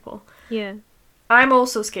real people. Yeah. I'm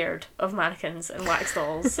also scared of mannequins and wax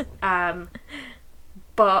dolls,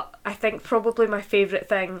 but I think probably my favourite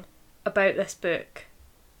thing about this book,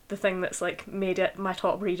 the thing that's, like, made it my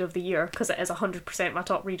top read of the year, because it is 100% my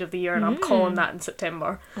top read of the year, and I'm calling that in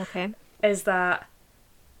September, Okay. is that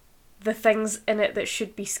the things in it that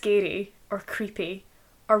should be scary or creepy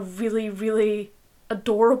are really, really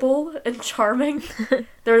adorable and charming.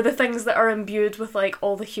 They're the things that are imbued with, like,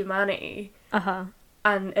 all the humanity, Uh-huh.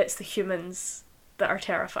 and it's the humans that are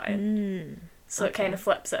terrifying. So it kind of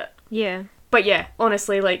flips it. Yeah. But yeah,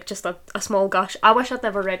 honestly, like, just a small gush. I wish I'd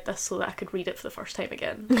never read this so that I could read it for the first time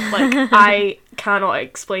again. Like, I cannot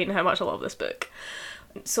explain how much I love this book.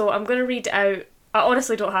 So I'm going to read out... I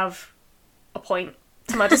honestly don't have a point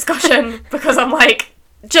to my discussion because I'm like,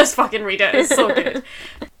 just fucking read it, it's so good.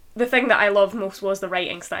 The thing that I loved most was the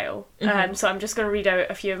writing style. So I'm just going to read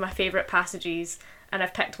out a few of my favourite passages, and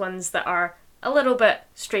I've picked ones that are a little bit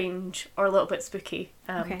strange or a little bit spooky,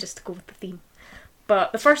 just to go with the theme.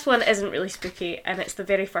 But the first one isn't really spooky, and it's the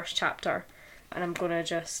very first chapter, and I'm going to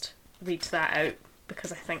just read that out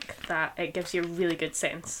because I think that it gives you a really good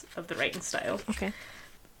sense of the writing style. Okay.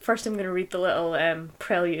 First I'm going to read the little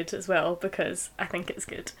prelude as well because I think it's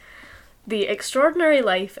good. The extraordinary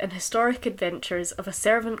life and historic adventures of a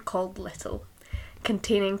servant called Little,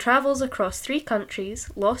 containing travels across 3 countries,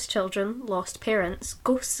 lost children, lost parents,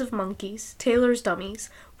 ghosts of monkeys, tailors'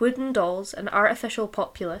 dummies, wooden dolls, an artificial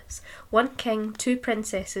populace, 1 king, 2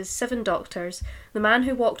 princesses, 7 doctors, the man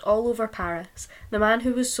who walked all over Paris, the man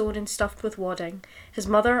who was sewn and stuffed with wadding, his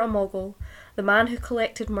mother a mogul, the man who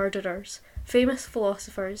collected murderers, famous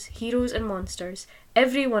philosophers, heroes and monsters,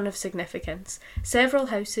 every one of significance, several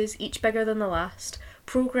houses, each bigger than the last,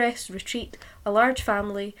 progress, retreat, a large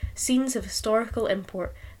family, scenes of historical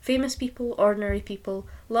import, famous people, ordinary people,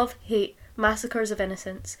 love, hate, massacres of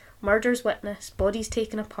innocents, murders witnessed, bodies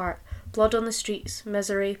taken apart, blood on the streets,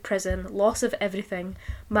 misery, prison, loss of everything,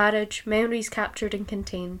 marriage, memories captured and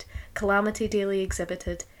contained, calamity daily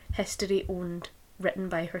exhibited, history owned, written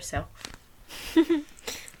by herself.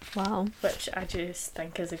 Wow. Which I just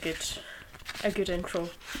think is a good intro.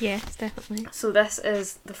 Yes, definitely. So this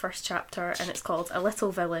is the first chapter, and it's called A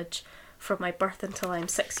Little Village, From My Birth Until I Am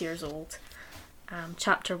 6 years old.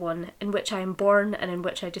 Chapter 1, in which I am born and in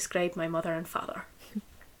which I describe my mother and father.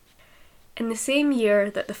 In the same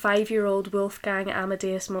year that the 5-year-old Wolfgang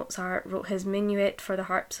Amadeus Mozart wrote his Minuet for the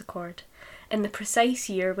harpsichord, in the precise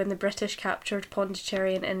year when the British captured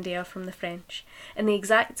Pondicherry in India from the French, in the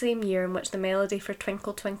exact same year in which the melody for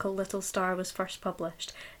Twinkle Twinkle Little Star was first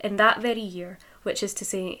published, in that very year, which is to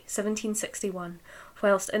say 1761,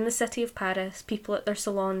 whilst in the city of Paris people at their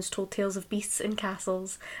salons told tales of beasts in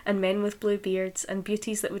castles, and men with blue beards, and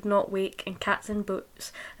beauties that would not wake, and cats in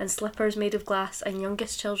boots, and slippers made of glass, and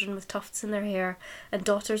youngest children with tufts in their hair, and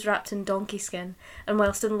daughters wrapped in donkey skin, and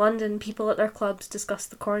whilst in London people at their clubs discussed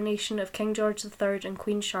the coronation of King George III and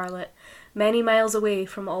Queen Charlotte, many miles away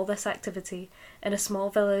from all this activity, in a small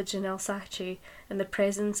village in Alsace, in the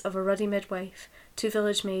presence of a ruddy midwife, 2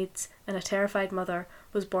 village maids, and a terrified mother,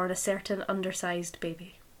 was born a certain undersized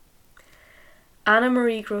baby. Anna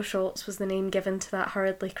Marie Groscholz was the name given to that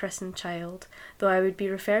hurriedly christened child, though I would be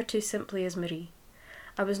referred to simply as Marie.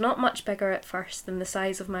 I was not much bigger at first than the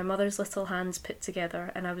size of my mother's little hands put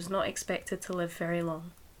together, and I was not expected to live very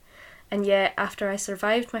long. And yet, after I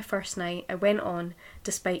survived my first night, I went on,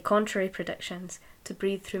 despite contrary predictions, to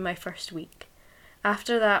breathe through my first week.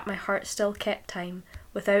 After that, my heart still kept time,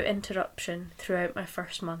 without interruption, throughout my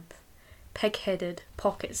first month. Pig-headed,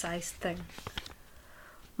 pocket-sized thing.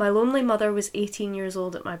 My lonely mother was 18 years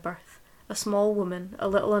old at my birth, a small woman, a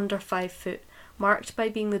little under 5 foot, marked by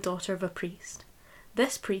being the daughter of a priest.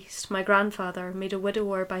 This priest, my grandfather, made a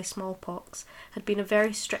widower by smallpox, had been a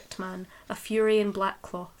very strict man, a fury in black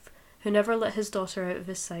cloth, who never let his daughter out of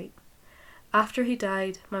his sight. After he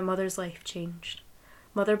died, my mother's life changed.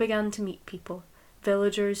 Mother began to meet people,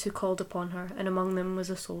 villagers who called upon her, and among them was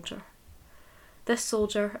a soldier. This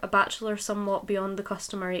soldier, a bachelor somewhat beyond the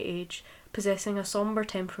customary age, possessing a sombre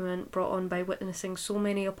temperament brought on by witnessing so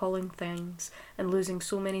many appalling things and losing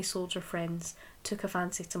so many soldier friends, took a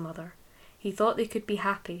fancy to Mother. He thought they could be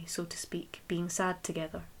happy, so to speak, being sad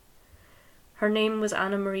together. Her name was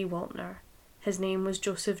Anna Marie Waltner. His name was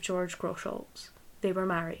Joseph George Groscholz. They were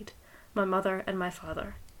married, my mother and my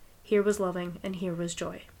father. Here was loving, and here was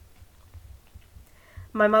joy.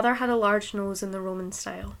 My mother had a large nose in the Roman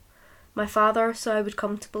style. My father, so I would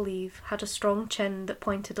come to believe, had a strong chin that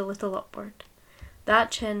pointed a little upward.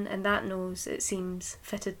 That chin and that nose, it seems,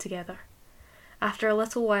 fitted together. After a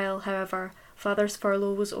little while, however, father's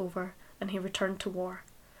furlough was over, and he returned to war.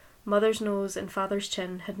 Mother's nose and father's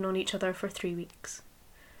chin had known each other for 3 weeks.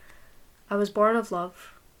 I was born of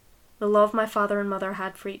love. The love my father and mother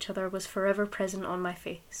had for each other was forever present on my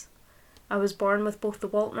face. I was born with both the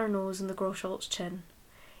Waltner nose and the Groscholz chin.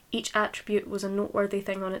 Each attribute was a noteworthy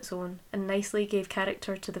thing on its own, and nicely gave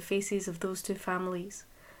character to the faces of those two families.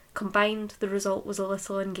 Combined, the result was a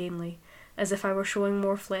little ungainly, as if I were showing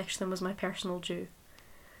more flesh than was my personal due.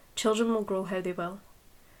 Children will grow how they will.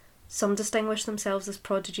 Some distinguish themselves as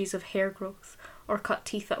prodigies of hair growth, or cut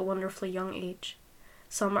teeth at a wonderfully young age.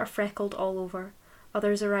 Some are freckled all over,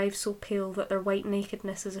 others arrive so pale that their white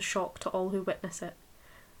nakedness is a shock to all who witness it.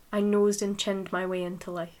 I nosed and chinned my way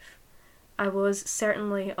into life. I was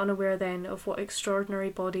certainly unaware then of what extraordinary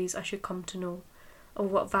bodies I should come to know,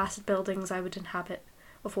 of what vast buildings I would inhabit,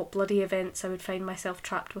 of what bloody events I would find myself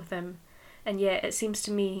trapped within, and yet it seems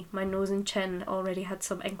to me my nose and chin already had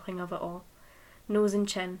some inkling of it all. Nose and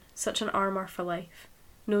chin, such an armour for life.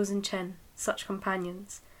 Nose and chin, such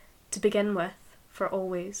companions. To begin with, for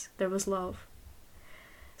always, there was love.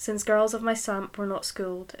 Since girls of my stamp were not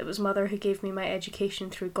schooled, it was mother who gave me my education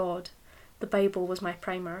through God. The Bible was my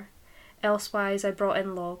primer. Elsewise I brought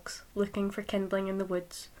in logs, looking for kindling in the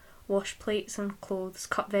woods, washed plates and clothes,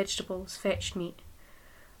 cut vegetables, fetched meat.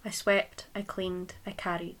 I swept, I cleaned, I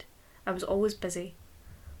carried. I was always busy.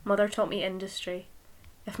 Mother taught me industry.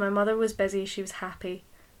 If my mother was busy, she was happy.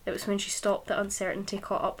 It was when she stopped that uncertainty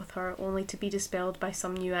caught up with her, only to be dispelled by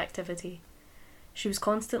some new activity. She was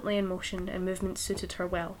constantly in motion, and movement suited her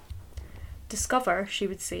well. Discover, she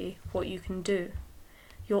would say, what you can do.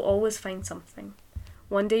 You'll always find something.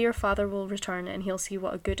 One day your father will return, and he'll see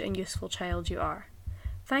what a good and useful child you are.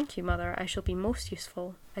 Thank you, mother, I shall be most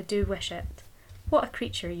useful. I do wish it. What a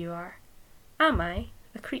creature you are. Am I?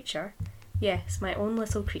 A creature? Yes, my own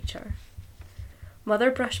little creature.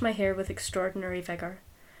 Mother brushed my hair with extraordinary vigour.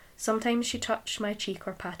 Sometimes she touched my cheek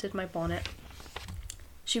or patted my bonnet.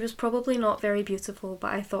 She was probably not very beautiful,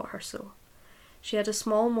 but I thought her so. She had a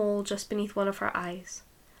small mole just beneath one of her eyes.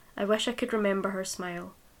 I wish I could remember her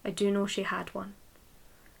smile. I do know she had one.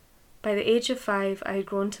 By the age of 5, I had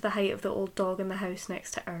grown to the height of the old dog in the house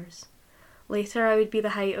next to ours. Later I would be the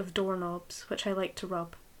height of doorknobs, which I liked to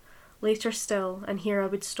rub. Later still, and here I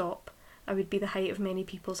would stop, I would be the height of many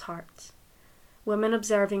people's hearts. Women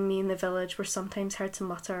observing me in the village were sometimes heard to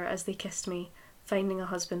mutter as they kissed me, "Finding a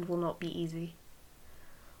husband will not be easy."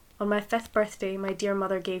 On my 5th birthday, my dear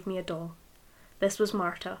mother gave me a doll. This was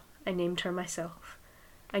Marta. I named her myself.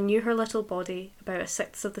 I knew her little body, about a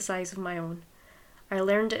sixth of the size of my own. I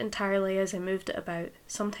learned it entirely as I moved it about,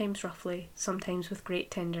 sometimes roughly, sometimes with great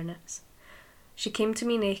tenderness. She came to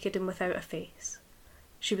me naked and without a face.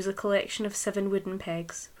 She was a collection of 7 wooden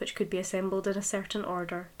pegs, which could be assembled in a certain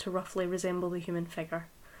order to roughly resemble the human figure.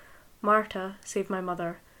 Marta, save my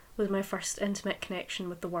mother, was my first intimate connection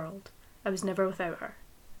with the world. I was never without her.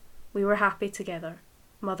 We were happy together,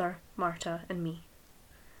 mother, Marta, and me.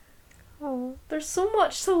 Oh, there's so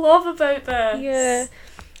much to love about this. Yeah.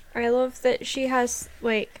 I love that she has,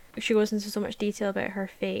 like, she goes into so much detail about her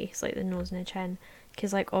face, like the nose and the chin,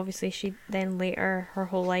 because, like, obviously she then later, her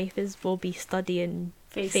whole life will be studying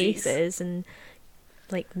faces and,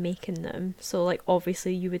 like, making them. So, like,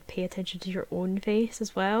 obviously you would pay attention to your own face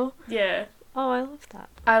as well. Yeah. Oh, I love that.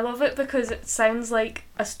 I love it because it sounds like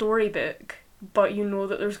a storybook, but you know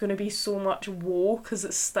that there's going to be so much woe because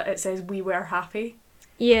it says we were happy.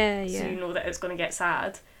 Yeah, yeah. So you know that it's going to get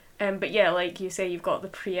sad. But yeah, like you say, you've got the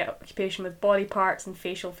preoccupation with body parts and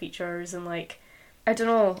facial features and, like, I don't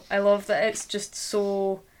know, I love that it's just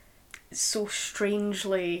so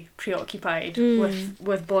strangely preoccupied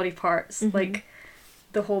with body parts. Mm-hmm. Like,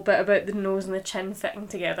 the whole bit about the nose and the chin fitting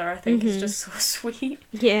together, I think is just so sweet.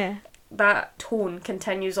 Yeah. That tone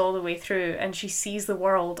continues all the way through, and she sees the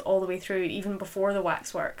world all the way through, even before the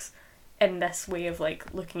waxworks, in this way of,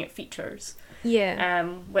 like, looking at features. Yeah.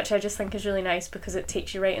 Which I just think is really nice because it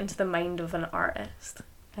takes you right into the mind of an artist.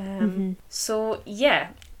 So, yeah,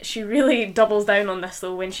 she really doubles down on this,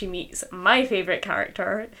 though, when she meets my favourite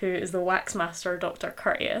character, who is the waxmaster, Dr.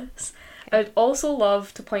 Curtius. I'd also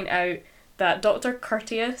love to point out that Dr.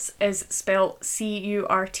 Curtius is spelled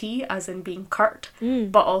C-U-R-T, as in being curt,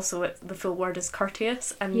 but also the full word is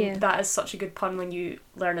courteous, and that is such a good pun when you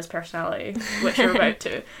learn his personality, which you're about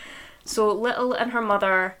to. So Little and her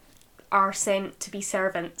mother are sent to be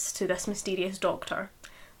servants to this mysterious doctor,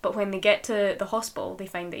 but when they get to the hospital, they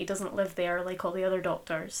find that he doesn't live there like all the other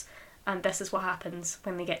doctors, and this is what happens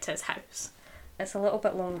when they get to his house. It's a little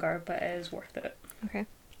bit longer, but it is worth it. Okay.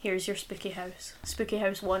 Here's your spooky house. Spooky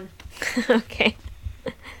house 1. Okay.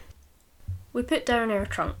 We put down our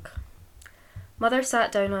trunk. Mother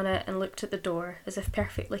sat down on it and looked at the door, as if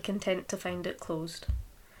perfectly content to find it closed.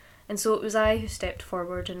 And so it was I who stepped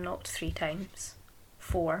forward and knocked 3 times.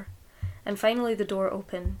 4. And finally the door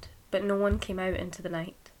opened, but no one came out into the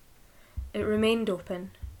night. It remained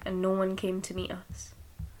open, and no one came to meet us.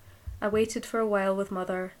 I waited for a while with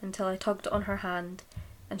Mother until I tugged on her hand,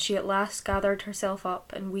 and she at last gathered herself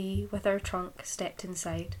up, and we, with our trunk, stepped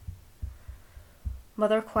inside.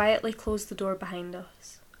 Mother quietly closed the door behind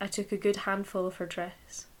us. I took a good handful of her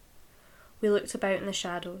dress. We looked about in the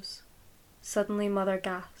shadows. Suddenly Mother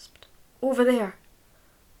gasped, "Over there!"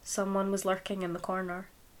 Someone was lurking in the corner.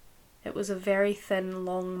 It was a very thin,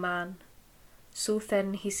 long man. So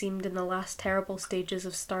thin he seemed in the last terrible stages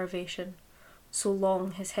of starvation. So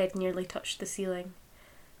long his head nearly touched the ceiling.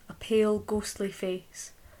 A pale, ghostly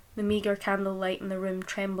face. The meagre candlelight in the room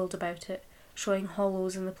trembled about it, showing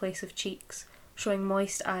hollows in the place of cheeks, showing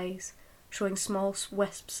moist eyes, showing small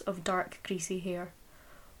wisps of dark, greasy hair.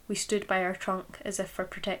 We stood by our trunk as if for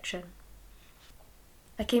protection.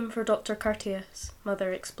 "I came for Dr. Curtius,"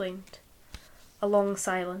 Mother explained. A long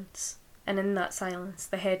silence, and in that silence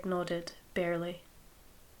the head nodded, barely.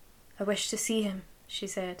 "I wish to see him," she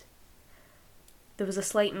said. There was a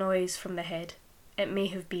slight noise from the head. It may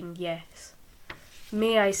have been yes.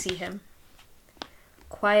 "May I see him?"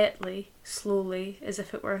 Quietly, slowly, as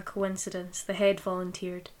if it were a coincidence, the head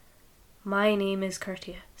volunteered. "My name is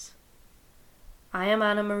Curtius." "I am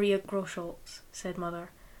Anna Maria Groscholz," said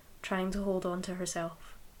Mother, trying to hold on to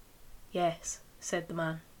herself. "Yes," said the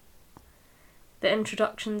man. The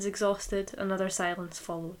introductions exhausted, another silence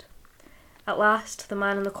followed. At last, the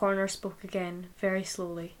man in the corner spoke again, very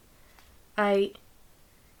slowly.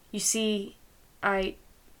 You see, I'm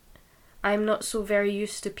not so very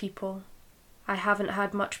used to people. I haven't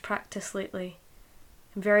had much practice lately.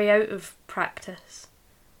 I'm very out of practice.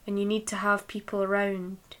 And you need to have people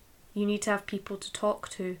around. You need to have people to talk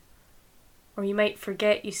to. Or you might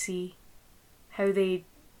forget, you see, how they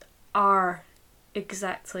are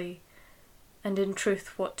exactly, and in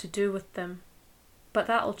truth what to do with them. But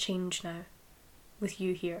that'll change now, with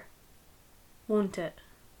you here. Won't it?"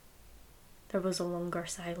 There was a longer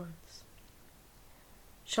silence.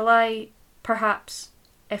 "Shall I, perhaps,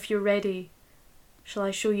 if you're ready, shall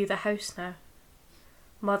I show you the house now?"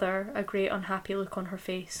 Mother, a great unhappy look on her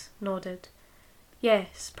face, nodded.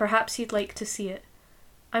 "Yes, perhaps you'd like to see it.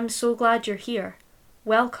 I'm so glad you're here.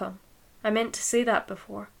 Welcome. I meant to say that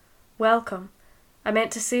before. Welcome. I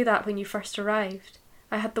meant to say that when you first arrived.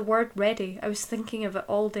 I had the word ready. I was thinking of it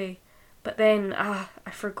all day. But then, I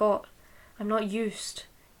forgot. I'm not used.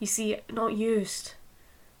 You see, not used,"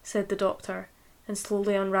 said the doctor, and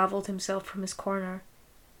slowly unravelled himself from his corner.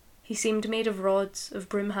 He seemed made of rods, of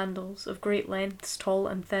broom handles, of great lengths, tall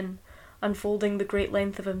and thin, unfolding the great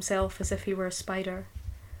length of himself as if he were a spider.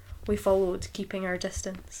 We followed, keeping our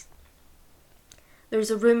distance. "There's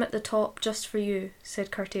a room at the top just for you," said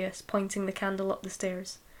Curtius, pointing the candle up the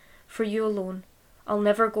stairs. "For you alone. I'll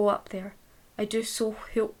never go up there. I do so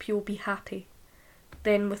hope you'll be happy."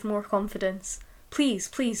 Then, with more confidence, "Please,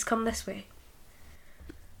 please, come this way."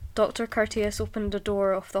 Dr. Curtius opened a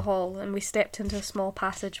door off the hall, and we stepped into a small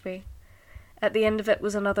passageway. At the end of it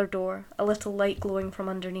was another door, a little light glowing from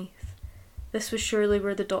underneath. This was surely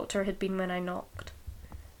where the doctor had been when I knocked.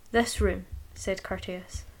 "This room," said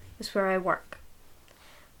Curtius, "is where I work."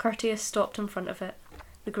 Curtius stopped in front of it,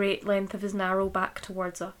 the great length of his narrow back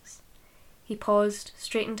towards us. He paused,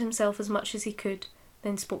 straightened himself as much as he could,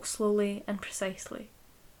 then spoke slowly and precisely.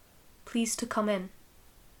 "Please to come in."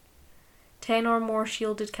 10 or more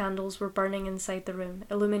shielded candles were burning inside the room,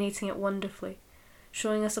 illuminating it wonderfully,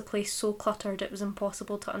 showing us a place so cluttered it was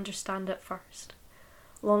impossible to understand at first.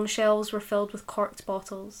 Long shelves were filled with corked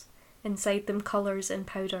bottles, inside them colours in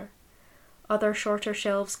powder. Other shorter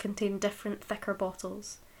shelves contained different, thicker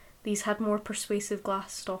bottles. These had more persuasive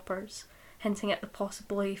glass stoppers, hinting at the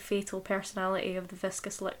possibly fatal personality of the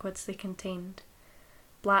viscous liquids they contained.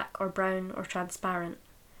 Black or brown or transparent.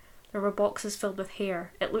 There were boxes filled with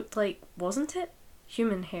hair. It looked like, wasn't it?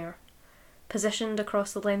 Human hair. Positioned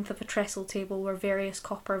across the length of a trestle table were various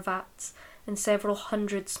copper vats and several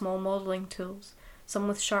hundred small modelling tools, some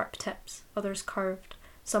with sharp tips, others curved,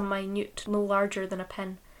 some minute, no larger than a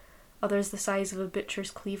pin, others the size of a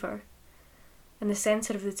butcher's cleaver. In the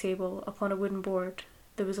centre of the table, upon a wooden board,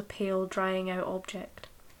 there was a pale, drying-out object.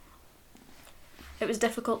 It was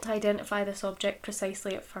difficult to identify this object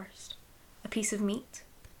precisely at first. A piece of meat?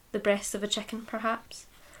 The breast of a chicken, perhaps?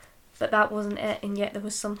 But that wasn't it, and yet there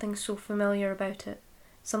was something so familiar about it,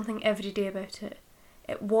 something everyday about it.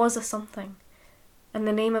 It was a something, and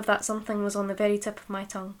the name of that something was on the very tip of my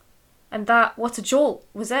tongue. And that, what a jolt,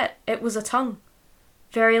 was it. It was a tongue,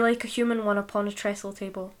 very like a human one upon a trestle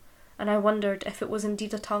table, and I wondered if it was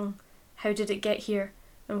indeed a tongue, how did it get here,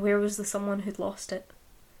 and where was the someone who'd lost it?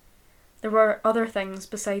 There were other things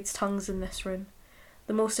besides tongues in this room.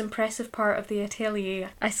 The most impressive part of the atelier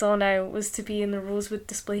I saw now was to be in the rosewood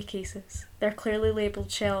display cases, their clearly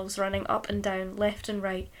labelled shelves running up and down, left and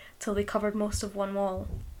right, till they covered most of one wall.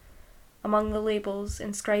 Among the labels,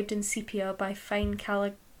 inscribed in sepia by fine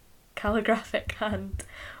calligraphic hand,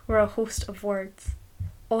 were a host of words.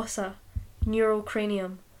 Ossa,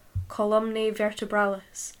 neurocranium, columnae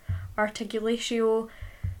vertebralis, articulatio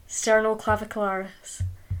sternoclavicularis,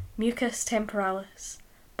 mucus temporalis,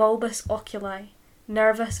 bulbus oculi,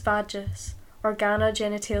 nervus vagus, organa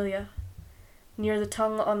genitalia. Near the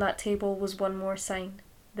tongue on that table was one more sign,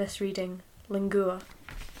 this reading, lingua.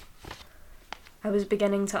 I was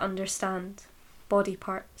beginning to understand. Body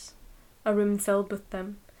parts. A room filled with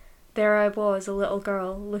them. There I was, a little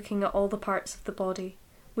girl, looking at all the parts of the body.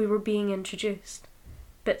 We were being introduced.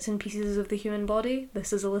 Bits and pieces of the human body.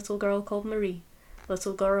 This is a little girl called Marie.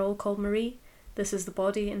 Little girl called Marie. This is the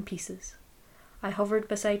body in pieces. I hovered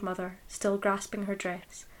beside Mother, still grasping her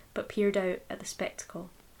dress, but peered out at the spectacle.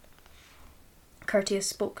 Curtius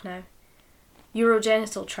spoke now.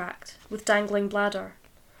 Urogenital tract, with dangling bladder.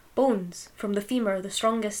 Bones, from the femur, the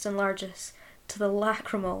strongest and largest, to the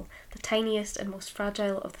lachrymal, the tiniest and most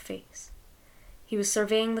fragile of the face. He was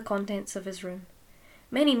surveying the contents of his room.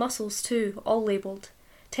 Many muscles, too, all labelled.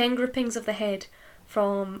 10 groupings of the head,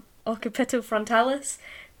 from occipito frontalis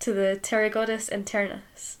to the pterygoides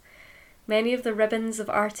internus. Many of the ribbons of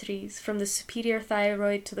arteries, from the superior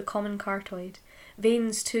thyroid to the common carotid.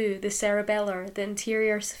 Veins too, the cerebellar, the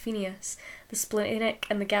interior saphenous, the splenic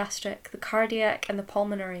and the gastric, the cardiac and the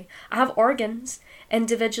pulmonary. I have organs,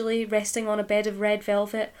 individually resting on a bed of red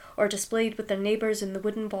velvet or displayed with their neighbours in the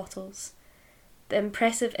wooden bottles. The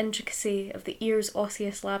impressive intricacy of the ear's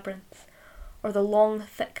osseous labyrinth, or the long,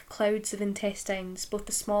 thick clouds of intestines, both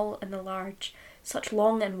the small and the large, such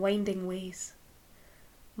long and winding ways.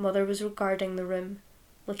 Mother was regarding the room,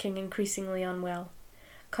 looking increasingly unwell.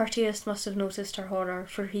 Curtius must have noticed her horror,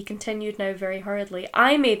 for he continued now very hurriedly.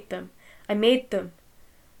 I made them! I made them!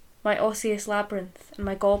 My osseous labyrinth, and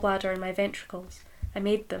my gallbladder and my ventricles. I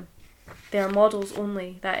made them. They are models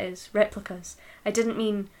only, that is, replicas. I didn't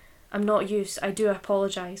mean... I'm not used, I do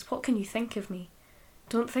apologise. What can you think of me?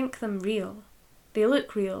 Don't think them real. They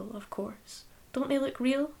look real, of course. Don't they look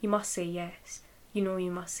real? You must say yes. You know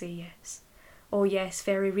you must say yes. Oh yes,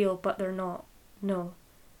 very real, but they're not. No.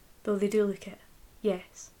 Though they do look it.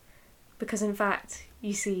 Yes. Because in fact,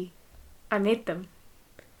 you see, I made them.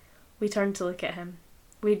 We turned to look at him.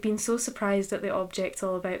 We had been so surprised at the objects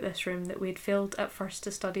all about this room that we had failed at first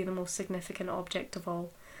to study the most significant object of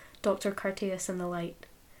all, Dr. Curtius in the light.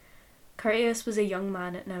 Curtius was a young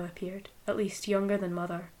man, it now appeared, at least younger than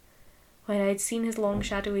Mother. When I had seen his long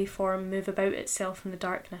shadowy form move about itself in the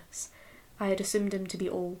darkness, I had assumed him to be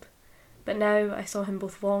old. But now I saw him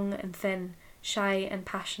both long and thin, shy and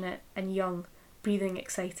passionate, and young, breathing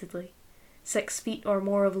excitedly. 6 feet or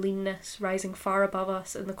more of leanness rising far above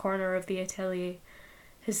us in the corner of the atelier,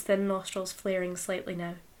 his thin nostrils flaring slightly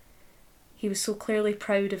now. He was so clearly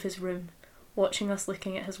proud of his room, watching us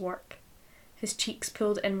looking at his work. His cheeks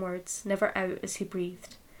pulled inwards, never out as he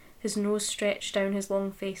breathed. His nose stretched down his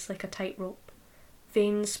long face like a tightrope.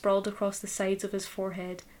 Veins sprawled across the sides of his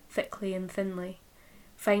forehead, thickly and thinly.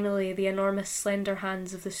 Finally, the enormous slender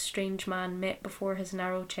hands of this strange man met before his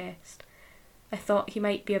narrow chest. I thought he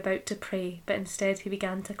might be about to pray, but instead he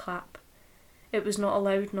began to clap. It was not a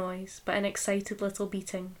loud noise, but an excited little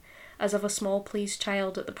beating, as of a small pleased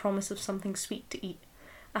child at the promise of something sweet to eat,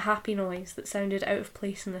 a happy noise that sounded out of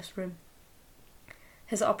place in this room.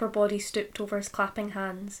 His upper body stooped over his clapping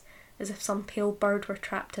hands, as if some pale bird were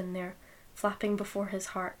trapped in there, flapping before his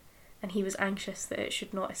heart, and he was anxious that it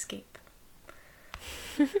should not escape.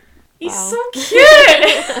 He's so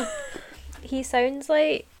cute! He sounds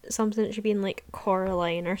like something that should be in like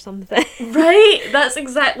Coraline or something. Right? That's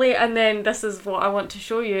exactly, and then this is what I want to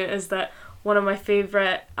show you, is that one of my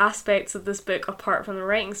favourite aspects of this book, apart from the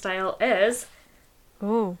writing style, is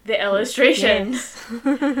the illustrations.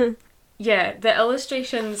 Yes. Yeah, the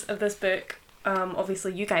illustrations of this book,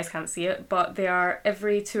 obviously you guys can't see it, but they are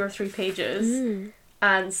every 2 or 3 pages,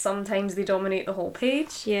 and sometimes they dominate the whole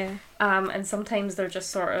page. Yeah. And sometimes they're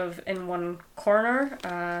just sort of in one corner,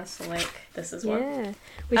 so like this is one. Yeah.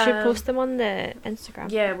 We should post them on the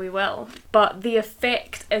Instagram. Yeah, we will. But the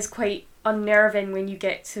effect is quite unnerving when you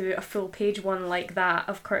get to a full page one like that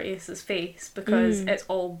of Curtius's face, because it's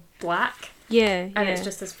all black. Yeah, and it's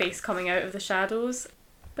just his face coming out of the shadows.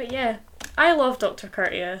 But yeah, I love Dr.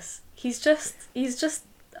 Curtius. He's just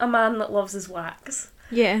a man that loves his wax.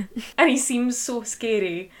 Yeah. And he seems so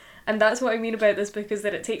scary. And that's what I mean about this, because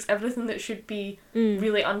that it takes everything that should be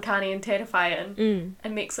really uncanny and terrifying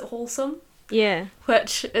and makes it wholesome. Yeah.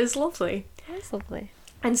 Which is lovely. That's lovely.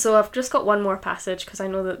 And so I've just got one more passage, because I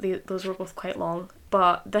know that those were both quite long.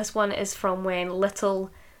 But this one is from when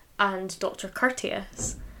Little and Dr.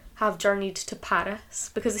 Curtius have journeyed to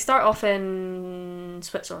Paris, because they start off in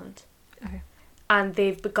Switzerland. Okay. And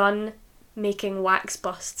they've begun making wax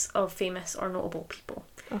busts of famous or notable people.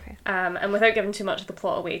 Okay. And without giving too much of the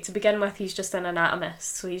plot away, to begin with, he's just an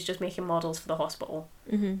anatomist, so he's just making models for the hospital.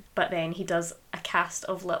 Mm-hmm. But then he does a cast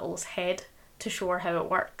of Little's head to show her how it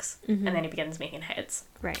works, and then he begins making heads.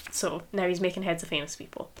 Right. So now he's making heads of famous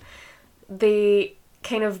people. They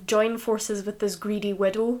kind of join forces with this greedy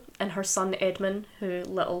widow and her son Edmund, who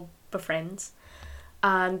Little befriends.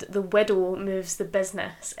 And the widow moves the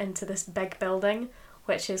business into this big building,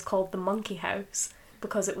 which is called the Monkey House,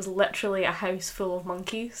 because it was literally a house full of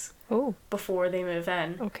monkeys before they move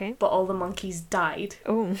in. Okay. But all the monkeys died.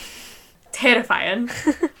 Oh. Terrifying.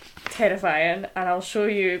 Terrifying. And I'll show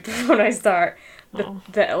you, before I start,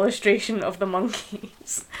 the illustration of the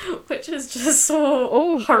monkeys, which is just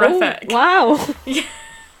so horrific. Wow. Yeah.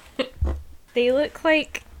 They look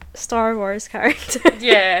like Star Wars characters.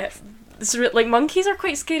 Yeah. So, like, monkeys are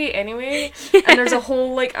quite scary anyway. Yeah. And there's a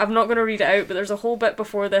whole, like, I'm not going to read it out, but there's a whole bit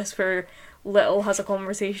before this where Little has a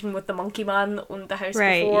conversation with the monkey man that owned the house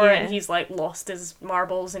before, and he's, like, lost his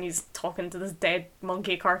marbles and he's talking to this dead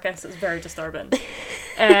monkey carcass. It's very disturbing.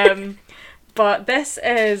 But this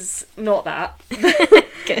is not that.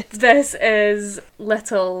 Good. This is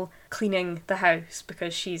Little cleaning the house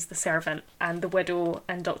because she's the servant, and the widow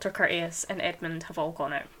and Dr. Curtius and Edmund have all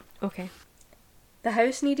gone out. Okay. The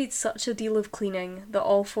house needed such a deal of cleaning that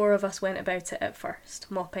all four of us went about it at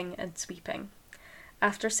first, mopping and sweeping.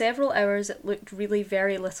 After several hours it looked really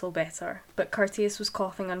very little better, but Curtius was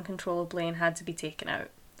coughing uncontrollably and had to be taken out.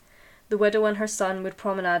 The widow and her son would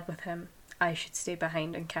promenade with him. I should stay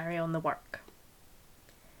behind and carry on the work.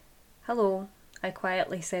 Hello, I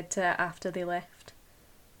quietly said to it after they left.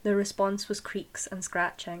 The response was creaks and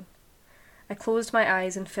scratching. I closed my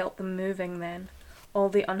eyes and felt them moving then, all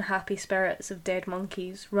the unhappy spirits of dead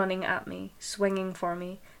monkeys running at me, swinging for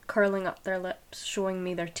me, curling up their lips, showing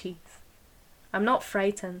me their teeth. I'm not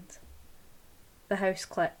frightened. The house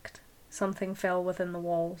clicked. Something fell within the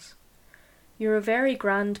walls. You're a very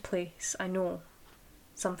grand place, I know.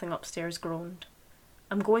 Something upstairs groaned.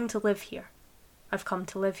 I'm going to live here. I've come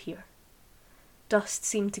to live here. Dust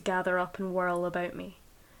seemed to gather up and whirl about me.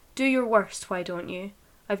 Do your worst, why don't you?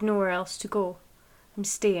 I've nowhere else to go. I'm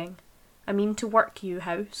staying. I mean to work you,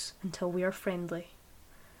 house, until we are friendly.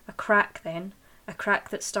 A crack then, a crack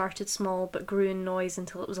that started small but grew in noise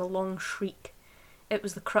until it was a long shriek. It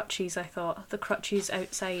was the crutches, I thought, the crutches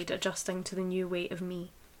outside adjusting to the new weight of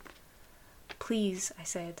me. Please, I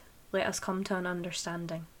said, let us come to an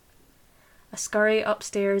understanding. A scurry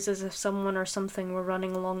upstairs as if someone or something were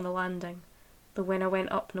running along the landing, though when I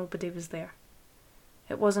went up nobody was there.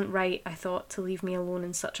 It wasn't right, I thought, to leave me alone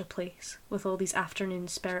in such a place, with all these afternoon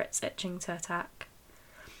spirits itching to attack.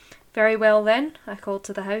 Very well then, I called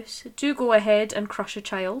to the house. Do go ahead and crush a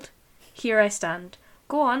child. Here I stand.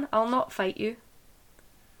 Go on, I'll not fight you.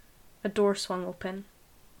 A door swung open.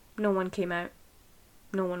 No one came out.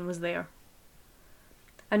 No one was there.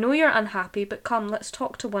 I know you're unhappy, but come, let's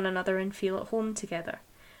talk to one another and feel at home together.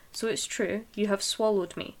 So it's true, you have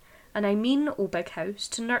swallowed me, and I mean, O big house,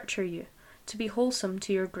 to nurture you, to be wholesome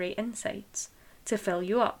to your great insides, to fill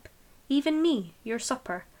you up, even me, your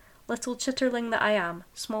supper, little chitterling that I am,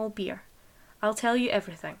 small beer. I'll tell you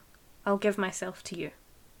everything. I'll give myself to you.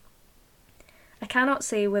 I cannot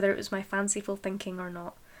say whether it was my fanciful thinking or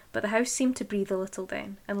not, but the house seemed to breathe a little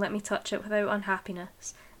then, and let me touch it without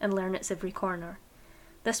unhappiness, and learn its every corner.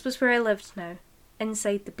 This was where I lived now,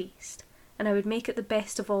 inside the beast, and I would make it the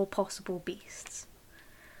best of all possible beasts.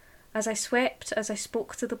 As I swept, as I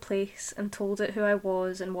spoke to the place, and told it who I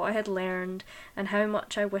was, and what I had learned, and how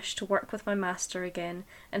much I wished to work with my master again,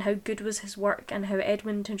 and how good was his work, and how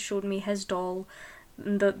Edmund had showed me his doll,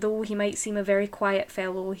 and that though he might seem a very quiet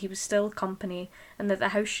fellow, he was still company, and that the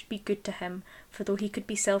house should be good to him, for though he could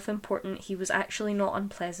be self-important, he was actually not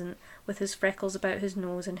unpleasant, with his freckles about his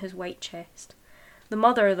nose and his white chest. The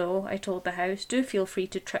mother, though, I told the house, do feel free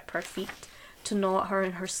to trip her feet, to gnaw at her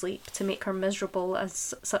in her sleep, to make her miserable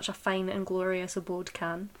as such a fine and glorious abode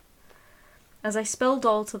can. As I spilled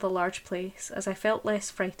all to the large place, as I felt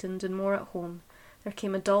less frightened and more at home, there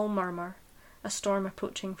came a dull murmur, a storm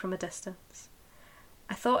approaching from a distance.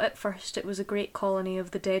 I thought at first it was a great colony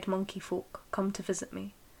of the dead monkey folk come to visit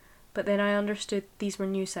me, but then I understood these were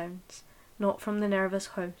new sounds, not from the nervous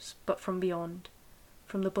house, but from beyond,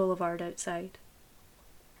 from the boulevard outside.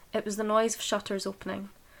 It was the noise of shutters opening,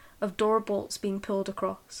 of door bolts being pulled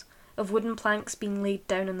across, of wooden planks being laid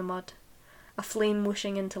down in the mud, a flame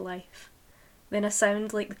whooshing into life, then a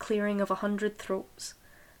sound like the clearing of 100 throats,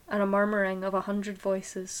 and a murmuring of 100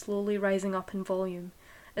 voices slowly rising up in volume,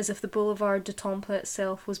 as if the Boulevard du Temple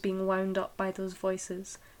itself was being wound up by those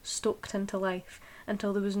voices, stoked into life,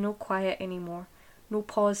 until there was no quiet anymore, no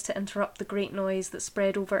pause to interrupt the great noise that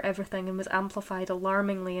spread over everything and was amplified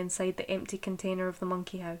alarmingly inside the empty container of the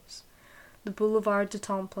monkey house. The Boulevard du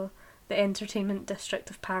Temple, the entertainment district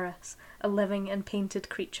of Paris, a living and painted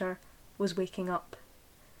creature, was waking up.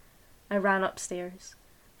 I ran upstairs.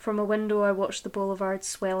 From a window I watched the boulevard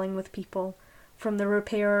swelling with people, from the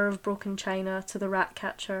repairer of broken china to the rat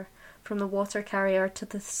catcher, from the water carrier to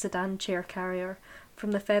the sedan chair carrier,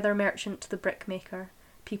 from the feather merchant to the brickmaker.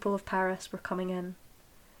 People of Paris were coming in.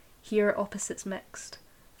 Here opposites mixed.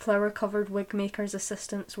 Flower-covered wig-makers'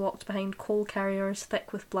 assistants walked behind coal carriers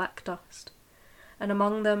thick with black dust, and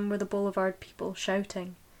among them were the boulevard people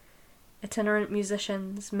shouting. Itinerant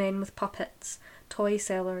musicians, men with puppets, toy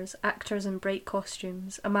sellers, actors in bright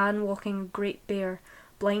costumes, a man walking a great bear,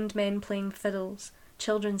 blind men playing fiddles,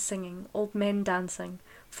 children singing, old men dancing,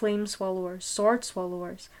 flame swallowers, sword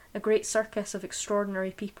swallowers, a great circus of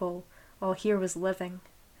extraordinary people. All here was living.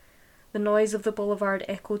 The noise of the boulevard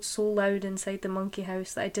echoed so loud inside the monkey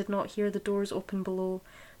house that I did not hear the doors open below,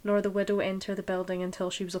 nor the widow enter the building until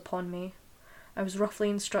she was upon me. I was roughly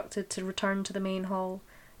instructed to return to the main hall,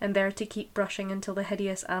 and there to keep brushing until the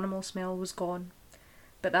hideous animal smell was gone.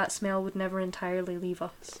 But that smell would never entirely leave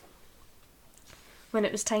us. When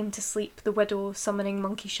it was time to sleep, the widow, summoning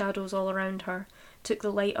monkey shadows all around her, took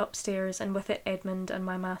the light upstairs, and with it Edmund and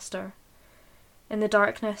my master. In the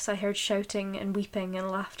darkness I heard shouting and weeping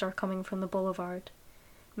and laughter coming from the boulevard.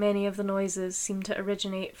 Many of the noises seemed to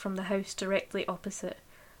originate from the house directly opposite,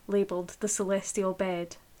 labelled the Celestial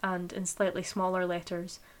Bed, and, in slightly smaller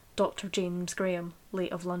letters, Dr. James Graham,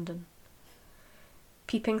 late of London.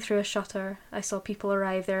 Peeping through a shutter, I saw people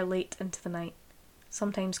arrive there late into the night,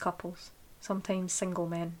 sometimes couples, sometimes single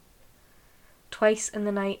men. Twice in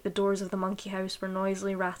the night the doors of the monkey house were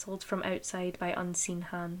noisily rattled from outside by unseen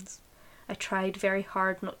hands. I tried very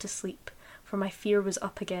hard not to sleep, for my fear was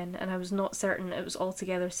up again, and I was not certain it was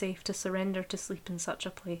altogether safe to surrender to sleep in such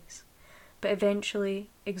a place. But eventually,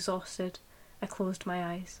 exhausted, I closed my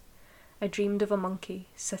eyes. I dreamed of a monkey,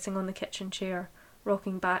 sitting on the kitchen chair,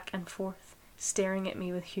 rocking back and forth, staring at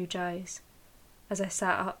me with huge eyes. As I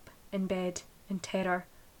sat up, in bed, in terror,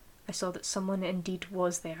 I saw that someone indeed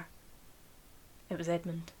was there. It was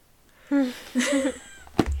Edmund.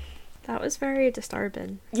 That was very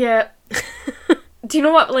disturbing. Yeah. Do you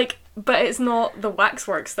know what, but it's not the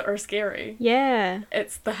waxworks that are scary. Yeah.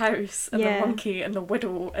 It's the house, and the monkey, and the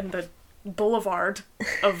widow, and the boulevard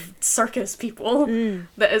of circus people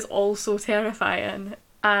that is all so terrifying.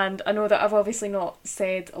 And I know that I've obviously not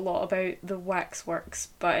said a lot about the waxworks,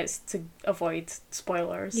 but it's to avoid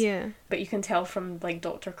spoilers. Yeah. But you can tell from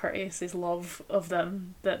Dr. Curtius's love of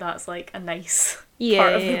them that that's a nice Yeah,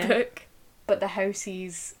 part of the book. But the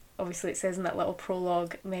houses, obviously it says in that little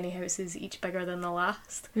prologue, many houses each bigger than the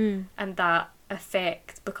last. And that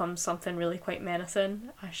effect becomes something really quite menacing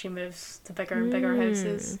as she moves to bigger and bigger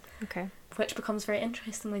houses. Okay. Which becomes very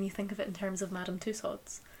interesting when you think of it in terms of Madame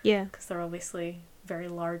Tussauds. Yeah. Because they're obviously very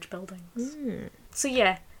large buildings. So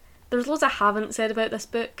yeah, there's loads I haven't said about this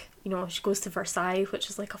book. She goes to Versailles, which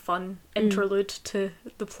is a fun interlude to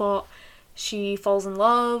the plot. She falls in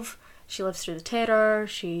love, she lives through the terror,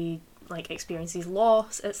 she experiences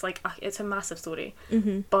loss. It's a massive story.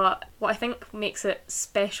 But what I think makes it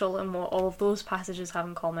special and what all of those passages have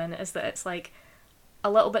in common is that it's a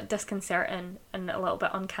little bit disconcerting and a little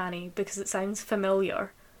bit uncanny because it sounds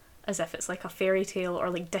familiar, as if it's a fairy tale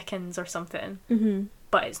or Dickens or something.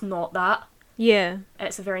 But it's not that. Yeah.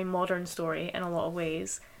 It's a very modern story in a lot of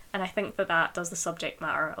ways, and I think that does the subject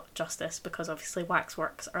matter justice, because obviously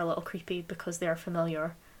waxworks are a little creepy because they're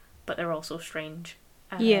familiar, but they're also strange.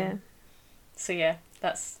 Yeah. So yeah,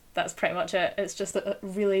 that's pretty much it. It's just a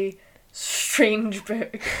really strange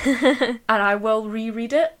book. And I will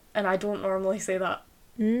reread it, and I don't normally say that.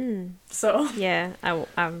 So yeah,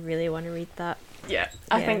 I really want to read that. Yeah,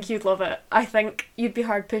 I think you'd love it. I think you'd be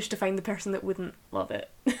hard pushed to find the person that wouldn't love it.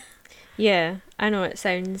 Yeah, I know it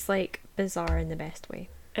sounds bizarre in the best way.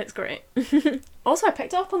 It's great. Also, I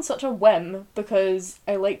picked it up on such a whim because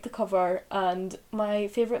I liked the cover and my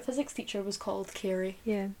favourite physics teacher was called Carrie.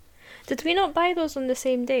 Yeah. Did we not buy those on the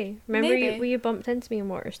same day? Remember Maybe. you bumped into me in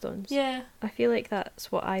Waterstones? Yeah. I feel like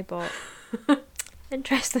that's what I bought.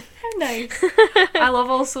 Interesting. How nice. I love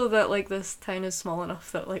also that like this town is small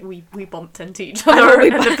enough that like we bumped into each I know, other we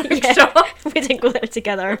in the bu- yeah. bookshop. We didn't go there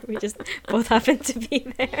together. We just both happened to be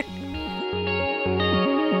there.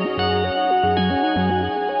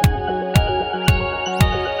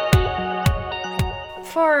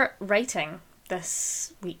 For writing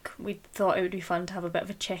this week, we thought it would be fun to have a bit of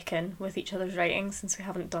a check-in with each other's writing since we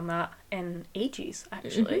haven't done that in ages,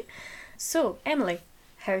 actually. So, Emily,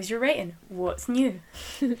 how's your writing? What's new?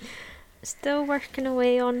 Still working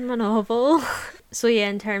away on my novel. So yeah,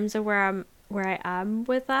 in terms of where I am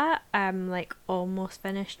with that, I'm like almost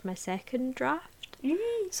finished my second draft.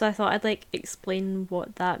 So I thought I'd like explain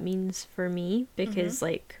what that means for me because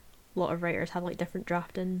like a lot of writers have like different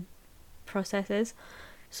drafting processes.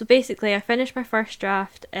 So basically I finished my first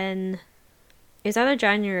draft in, it was either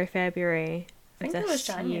January or February I of think it this was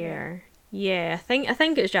January. year. Yeah, I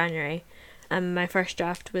think it was January. And my first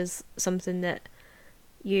draft was something that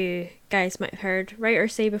you guys might have heard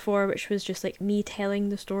writers say before, which was just like me telling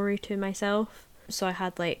the story to myself. So I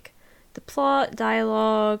had like the plot,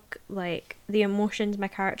 dialogue, like the emotions my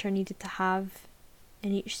character needed to have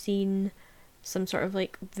in each scene, some sort of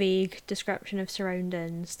like vague description of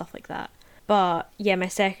surroundings, stuff like that. But yeah, my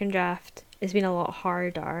second draft has been a lot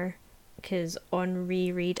harder because on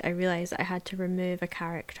reread I realised that I had to remove a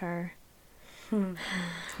character,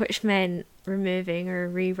 which meant removing or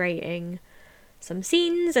rewriting some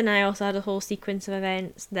scenes, and I also had a whole sequence of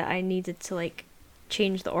events that I needed to like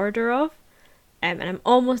change the order of. And I'm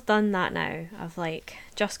almost done that now. I've like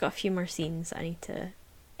just got a few more scenes that I need to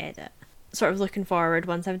edit. Sort of looking forward,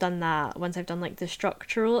 once I've done that, once I've done like the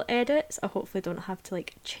structural edits, I hopefully don't have to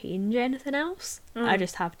like change anything else. I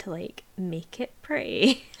just have to like make it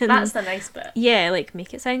pretty. And That's the nice bit. yeah, like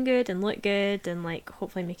make it sound good and look good and like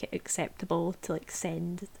hopefully make it acceptable to like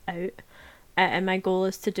send out. And my goal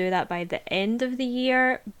is to do that by the end of the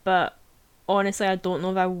year, but honestly I don't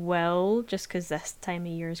know if I will, just because this time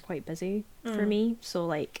of year is quite busy for me. So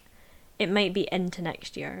like it might be into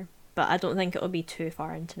next year, but I don't think it'll be too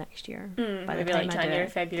far into next year by the Maybe time like I do January,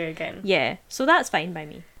 it. February again. Yeah, so that's fine by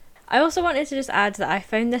me. I also wanted to just add that I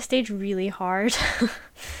found this stage really hard.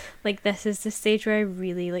 Like this is the stage where I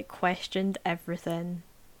really like questioned everything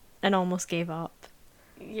and almost gave up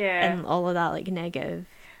Yeah. and all of that like negative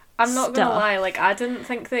I'm not gonna stuff. lie, like I didn't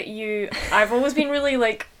think that I've always been really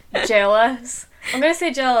like jealous. I'm gonna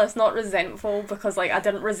say jealous, not resentful, because like I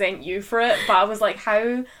didn't resent you for it, but I was like,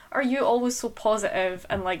 how are you always so positive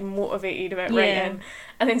and like motivated about writing,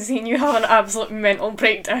 and then seeing you have an absolute mental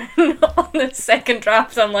breakdown on the second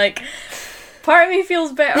draft, I'm like, part of me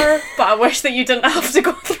feels better, but I wish that you didn't have to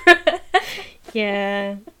go through it.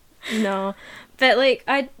 Yeah, no, but like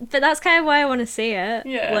but that's kind of why I want to say it.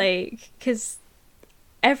 Yeah. Like, because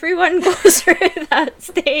everyone goes through that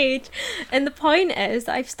stage, and the point is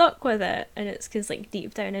that I've stuck with it, and it's because like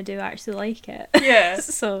deep down I do actually like it. Yeah.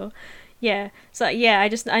 So yeah,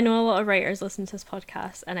 I know a lot of writers listen to this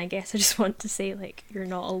podcast, and I guess I just want to say like you're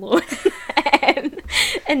not alone.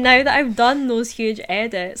 And now that I've done those huge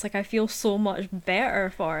edits, like I feel so much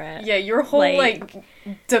better for it. Yeah, your whole like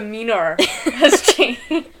demeanour has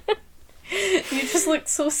changed. You just looked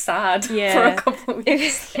so sad for a couple of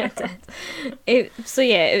weeks. It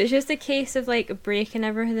was just a case of like breaking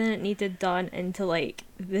everything that needed done into like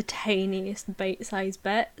the tiniest bite-sized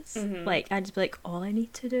bits. Like I'd just be like, all I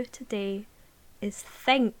need to do today is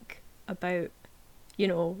think about, you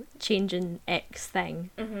know, changing X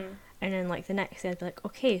thing. And then like the next day I'd be like,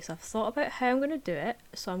 okay, so I've thought about how I'm going to do it,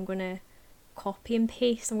 so I'm going to copy and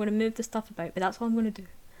paste, I'm going to move the stuff about, but that's all I'm going to do.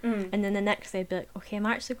 And then the next day I'd be like, okay, I'm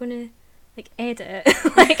actually going to like edit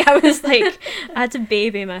it. Like I was like, I had to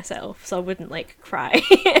baby myself so I wouldn't like cry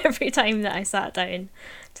every time that I sat down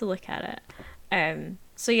to look at it.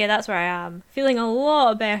 So yeah, that's where I am, feeling a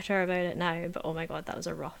lot better about it now, but oh my god, that was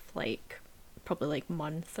a rough like probably like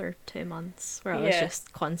month or 2 months where I was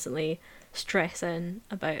just constantly stressing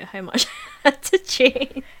about how much I had to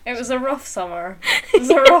change. It was a rough summer. It was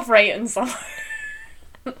a rough writing summer.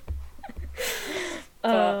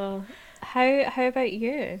 How about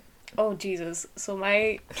you? Oh Jesus. So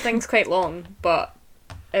my thing's quite long, but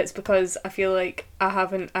it's because I feel like I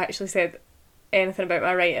haven't actually said anything about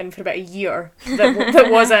my writing for about a year that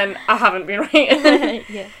wasn't I haven't been writing.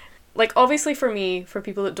 Yeah. Like obviously for me, for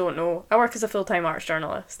people that don't know, I work as a full-time arts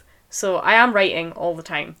journalist. So I am writing all the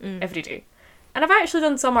time, every day. And I've actually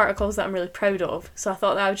done some articles that I'm really proud of, so I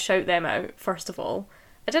thought that I would shout them out, first of all.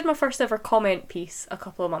 I did my first ever comment piece a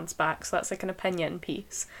couple of months back, so that's like an opinion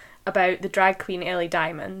piece about the drag queen Ellie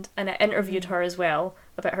Diamond, and I interviewed her as well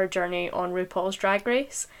about her journey on RuPaul's Drag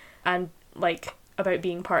Race and like about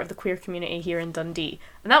being part of the queer community here in Dundee,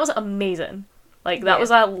 and that was amazing. Like that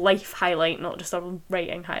was a life highlight, not just a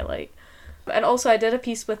writing highlight. And also I did a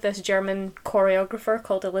piece with this German choreographer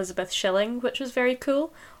called Elizabeth Schilling, which was very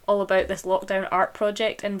cool, all about this lockdown art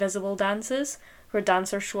project, Invisible Dances, where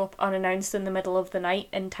dancers show up unannounced in the middle of the night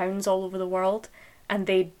in towns all over the world, and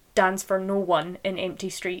they dance for no one in empty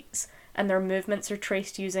streets, and their movements are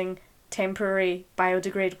traced using temporary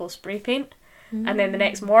biodegradable spray paint. And then the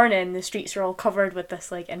next morning the streets are all covered with this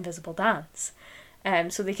like invisible dance.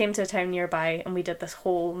 So they came to a town nearby and we did this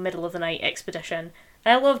whole middle of the night expedition,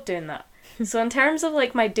 and I loved doing that. So in terms of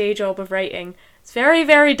like my day job of writing, it's very,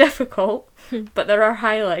 very difficult, but there are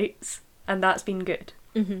highlights, and that's been good.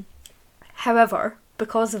 Mm-hmm. However,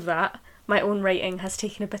 because of that, my own writing has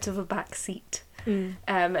taken a bit of a back seat in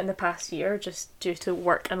the past year, just due to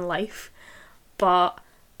work and life. But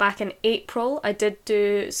back in April, I did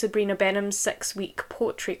do Sabrina Benham's 6-week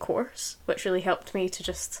poetry course, which really helped me to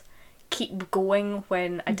just keep going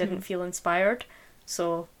when I didn't feel inspired.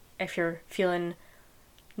 So if you're feeling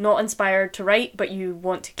not inspired to write but you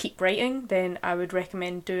want to keep writing, then I would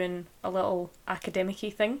recommend doing a little academic-y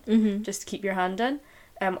thing just to keep your hand in.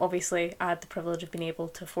 Obviously I had the privilege of being able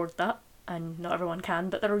to afford that, and not everyone can,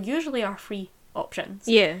 but there usually are free options.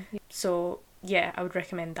 Yeah. So yeah, I would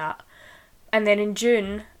recommend that. And then in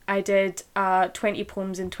June I did a 20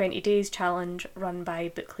 Poems in 20 Days challenge run by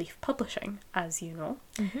Bookleaf Publishing, as you know.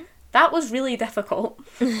 That was really difficult.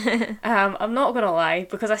 I'm not gonna lie,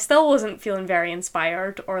 because I still wasn't feeling very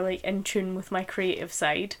inspired or like in tune with my creative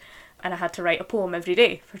side, and I had to write a poem every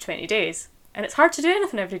day for 20 days. And it's hard to do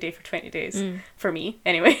anything every day for 20 days, for me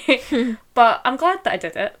anyway. But I'm glad that I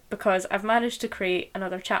did it, because I've managed to create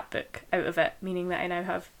another chapbook out of it, meaning that I now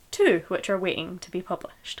have 2 which are waiting to be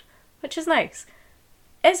published, which is nice.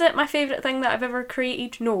 Is it my favourite thing that I've ever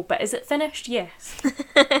created? No, but is it finished? Yes.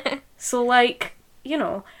 So like, you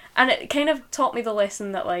know, and it kind of taught me the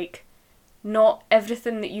lesson that like not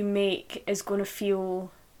everything that you make is going to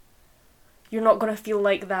feel, you're not going to feel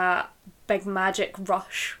like that big magic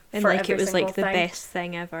rush And for like every it was single like the thing. best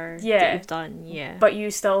thing ever Yeah. that you've done. Yeah. But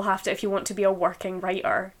you still have to, if you want to be a working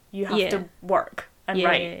writer, you have to work and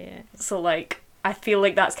write. Yeah. So like I feel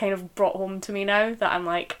like that's kind of brought home to me now, that I'm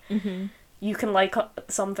like, you can like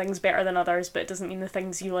some things better than others, but it doesn't mean the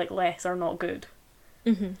things you like less are not good.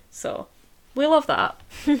 So we love that.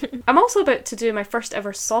 I'm also about to do my first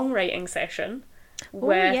ever songwriting session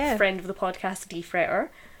with friend of the podcast Dee Fretter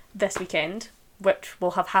this weekend, which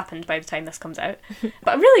will have happened by the time this comes out.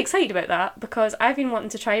 But I'm really excited about that, because I've been wanting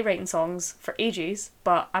to try writing songs for ages,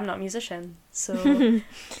 but I'm not a musician, so it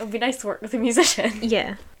would be nice to work with a musician.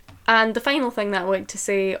 Yeah. And the final thing that I want to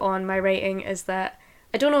say on my writing is that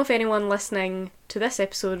I don't know if anyone listening to this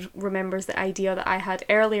episode remembers the idea that I had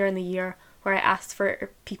earlier in the year where I asked for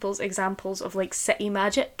people's examples of like city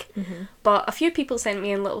magic, but a few people sent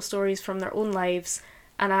me in little stories from their own lives,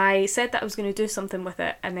 and I said that I was going to do something with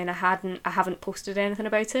it, and then I haven't posted anything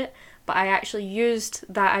about it, but I actually used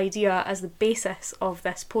that idea as the basis of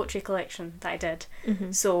this poetry collection that I did.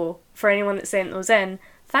 So for anyone that sent those in,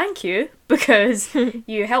 thank you, because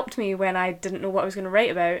you helped me when I didn't know what I was going to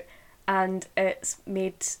write about, and it's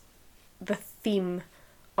made the theme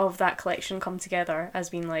of that collection come together as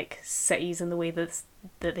being like cities and the way that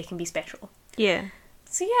they can be special. Yeah.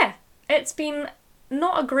 So yeah, it's been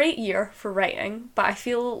not a great year for writing, but I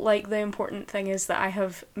feel like the important thing is that I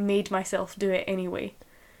have made myself do it anyway.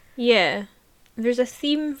 Yeah. There's a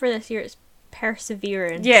theme for this year, it's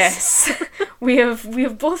perseverance. Yes. we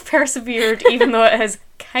have both persevered, even though it has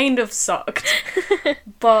kind of sucked.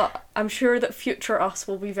 But I'm sure that future us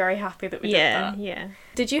will be very happy that we did that. Yeah.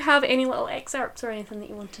 Did you have any little excerpts or anything that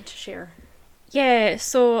you wanted to share? Yeah,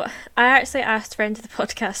 so I actually asked friend of the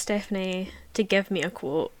podcast, Stephanie, to give me a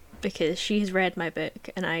quote, because she's read my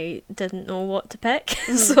book and I didn't know what to pick.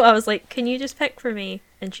 So I was like, can you just pick for me?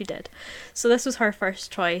 And she did. So this was her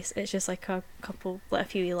first choice. It's just like a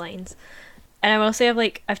few lines. And I will say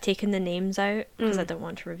I've taken the names out because I don't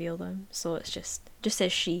want to reveal them. So it's just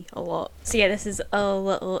says she a lot. So yeah, this is a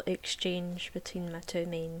little exchange between my 2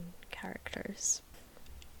 main characters.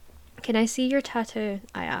 Can I see your tattoo?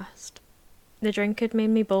 I asked. The drink had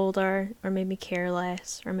made me bolder, or made me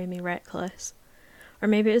careless, or made me reckless. Or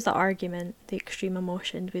maybe it was the argument, the extreme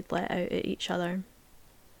emotion we'd let out at each other.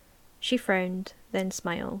 She frowned, then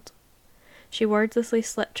smiled. She wordlessly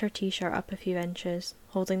slipped her t-shirt up a few inches,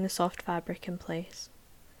 holding the soft fabric in place.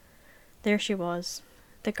 There she was,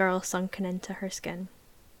 the girl sunken into her skin.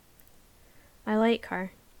 I like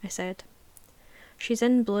her, I said. She's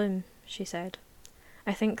in bloom, she said.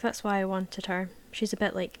 I think that's why I wanted her. She's a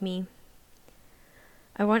bit like me.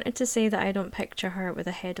 I wanted to say that I don't picture her with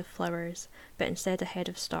a head of flowers, but instead a head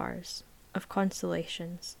of stars, of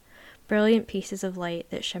constellations, brilliant pieces of light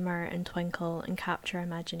that shimmer and twinkle and capture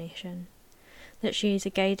imagination. That she is a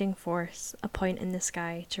guiding force, a point in the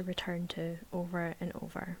sky to return to over and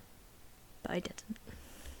over. But I didn't.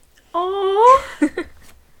 Oh, I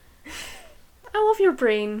love your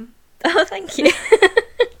brain. Oh, thank you.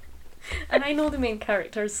 And I know the main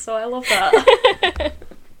characters, so I love that.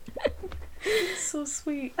 So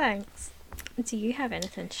sweet. Thanks. Do you have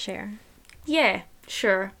anything to share? Yeah,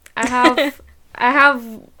 sure. I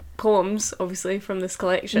have poems, obviously, from this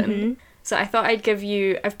collection. Mm-hmm. So I thought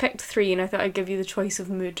I've picked 3 and I thought I'd give you the choice of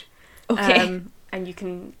mood. Okay. And you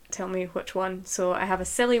can tell me which one. So I have a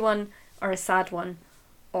silly one, or a sad one,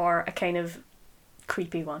 or a kind of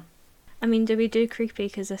creepy one. I mean, do we do creepy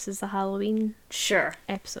because this is the Halloween Sure.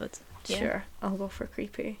 episode? Yeah. Sure, I'll go for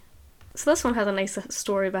creepy. So this one has a nice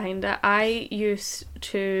story behind it. I used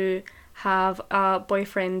to have a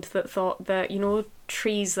boyfriend that thought that,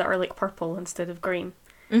 trees that are like purple instead of green.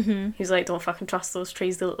 Mm-hmm. He's like, don't fucking trust those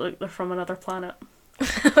trees, they look like they're from another planet.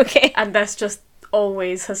 Okay. And this just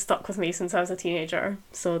always has stuck with me since I was a teenager.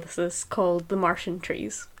 So this is called the Martian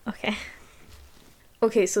trees. Okay.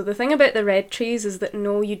 Okay, so the thing about the red trees is that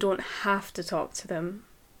no, you don't have to talk to them,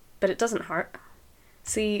 but it doesn't hurt.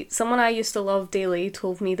 See, someone I used to love daily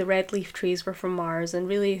told me the red leaf trees were from Mars, and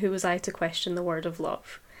really who was I to question the word of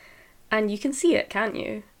love? And you can see it, can't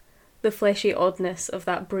you? The fleshy oddness of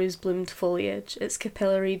that bruise-bloomed foliage, its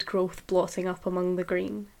capillaried growth blotting up among the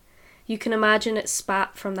green. You can imagine it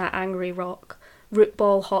spat from that angry rock, root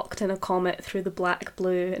ball hawked in a comet through the black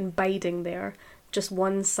blue and biding there, just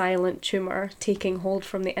one silent tumour taking hold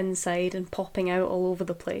from the inside and popping out all over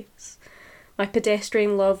the place. My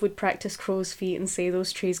pedestrian love would practice crow's feet and say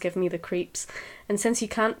those trees give me the creeps, and since you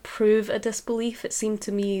can't prove a disbelief, it seemed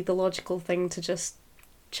to me the logical thing to just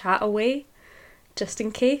chat away, just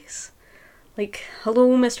in case. Like, hello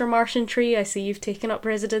Mr. Martian Tree, I see you've taken up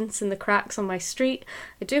residence in the cracks on my street.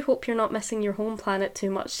 I do hope you're not missing your home planet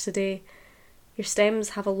too much today. Your stems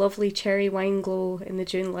have a lovely cherry wine glow in the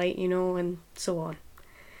June light, and so on.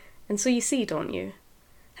 And so you see, don't you,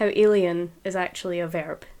 how alien is actually a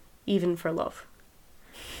verb, even for love.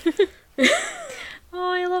 Oh,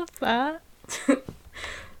 I love that.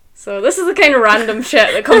 So this is the kind of random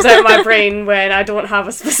shit that comes out of my brain when I don't have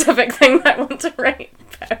a specific thing that I want to write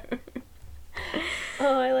about.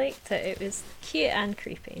 Oh, I liked it. It was cute and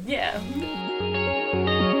creepy. Yeah.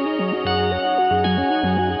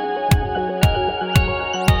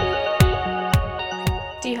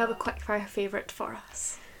 Do you have a quickfire favourite for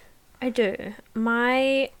us? I do.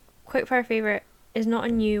 My quickfire favourite is not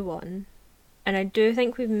a new one, and I do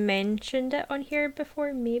think we've mentioned it on here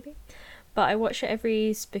before, maybe. But I watch it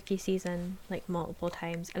every spooky season, like multiple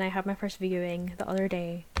times, and I had my first viewing the other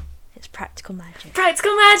day. It's Practical Magic.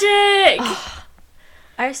 Practical Magic! Oh,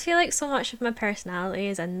 I just feel like so much of my personality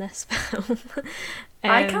is in this film.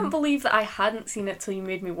 I can't believe that I hadn't seen it till you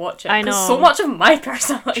made me watch it. I know. 'Cause so much of my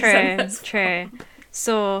personality is in this. True.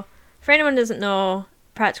 So, for anyone who doesn't know,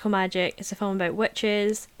 Practical Magic is a film about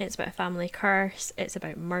witches, it's about a family curse, it's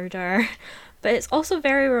about murder, but it's also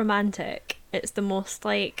very romantic. It's the most,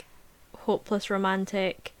 hopeless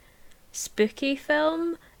romantic, spooky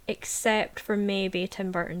film, except for maybe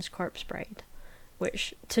Tim Burton's Corpse Bride,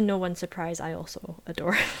 which, to no one's surprise, I also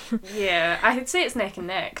adore. Yeah, I'd say it's neck and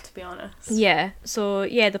neck, to be honest. Yeah, so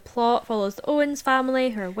the plot follows the Owens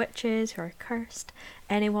family, who are witches, who are cursed.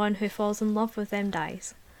 Anyone who falls in love with them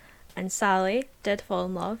dies. And Sally did fall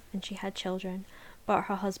in love, and she had children, but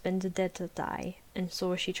her husband did die, and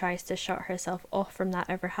so she tries to shut herself off from that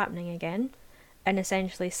ever happening again. And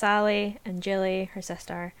essentially Sally and Jilly, her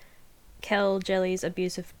sister, kill Jilly's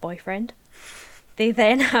abusive boyfriend. They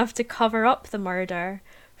then have to cover up the murder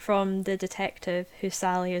from the detective who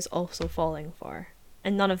Sally is also falling for.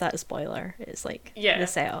 And none of that is spoiler, it's the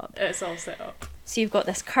setup. It's all set up. So you've got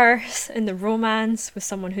this curse and the romance with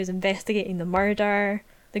someone who's investigating the murder.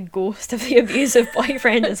 The ghost of the abusive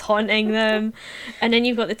boyfriend is haunting them. And then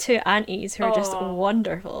you've got the two aunties who are just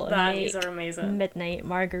wonderful. The and aunties are amazing. Midnight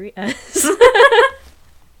margaritas.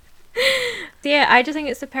 So yeah, I just think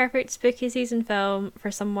it's the perfect spooky season film for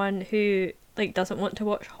someone who doesn't want to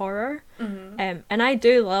watch horror. Mm-hmm. And I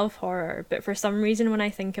do love horror, but for some reason when I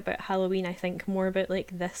think about Halloween, I think more about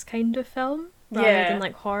this kind of film rather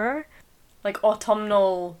than horror. Like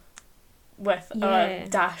autumnal with Yeah. a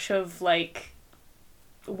dash of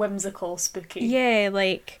whimsical spooky. Yeah,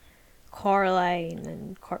 Coraline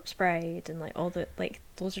and Corpse Bride and like all the like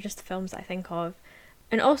those are just the films that I think of.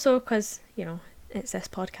 And also because, you know, it's this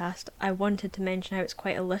podcast, I wanted to mention how it's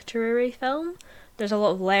quite a literary film. There's a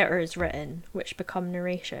lot of letters written which become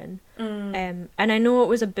narration. And I know it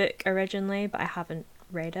was a book originally, but I haven't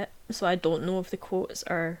read it, so I don't know if the quotes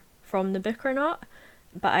are from the book or not.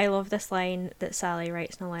 But I love this line that Sally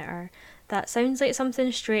writes in a letter that sounds like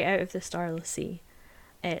something straight out of the Starless Sea.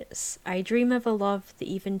 It's, I dream of a love that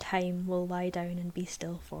even time will lie down and be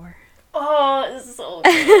still for. Oh, it's so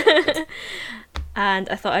good. And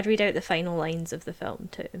I thought I'd read out the final lines of the film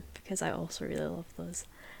too, because I also really love those.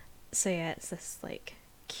 So yeah, it's this like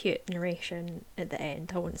cute narration at the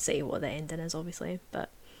end. I won't say what the ending is obviously, but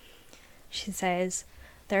she says,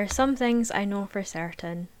 there are some things I know for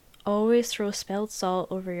certain. Always throw spilled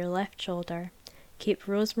salt over your left shoulder. Keep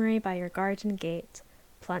rosemary by your garden gate.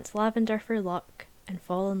 Plant lavender for luck. And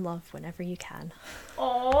fall in love whenever you can.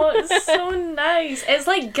 Oh, it's so nice. It's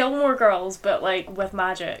like Gilmore Girls, but like with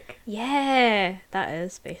magic. Yeah, that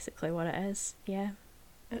is basically what it is. Yeah.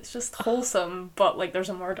 It's just wholesome, but like there's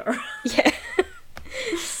a murder. Yeah.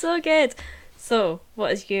 So good. So,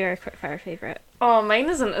 what is your quickfire favourite? Oh, mine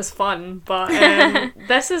isn't as fun, but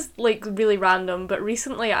this is like really random, but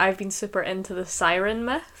recently I've been super into the siren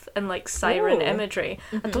myth and like siren imagery.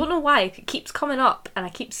 I don't know why, it keeps coming up and I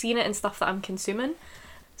keep seeing it in stuff that I'm consuming.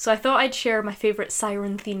 So I thought I'd share my favourite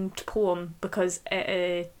siren themed poem because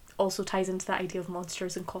it also ties into the idea of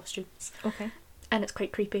monsters and costumes. Okay. And it's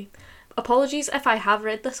quite creepy. Apologies if I have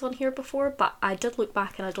read this one here before, but I did look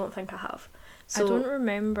back and I don't think I have. So I don't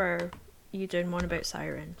remember you doing one about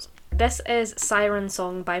sirens. This is Siren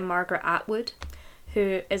Song by Margaret Atwood,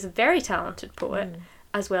 who is a very talented poet,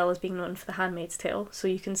 as well as being known for The Handmaid's Tale, so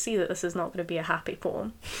you can see that this is not going to be a happy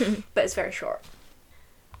poem, but it's very short.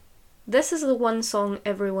 This is the one song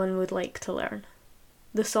everyone would like to learn.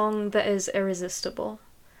 The song that is irresistible.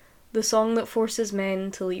 The song that forces men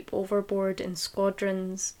to leap overboard in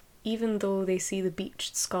squadrons, even though they see the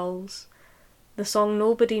beached skulls. The song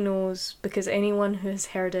nobody knows because anyone who has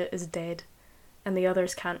heard it is dead, and the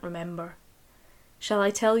others can't remember. Shall I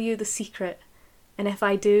tell you the secret? And if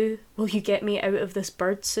I do, will you get me out of this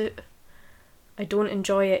bird suit? I don't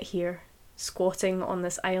enjoy it here, squatting on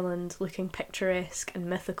this island looking picturesque and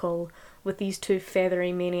mythical with these two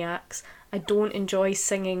feathery maniacs. I don't enjoy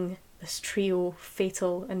singing this trio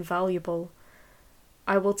fatal and valuable.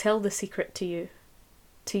 I will tell the secret to you,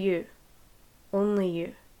 only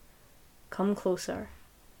you. Come closer.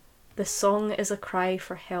 This song is a cry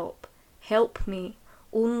for help. Help me.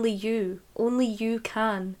 Only you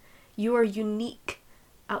can. You are unique.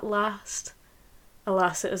 At last.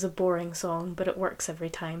 Alas, it is a boring song, but it works every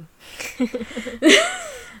time.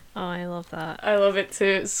 Oh, I love that. I love it too.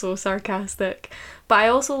 It's so sarcastic. But I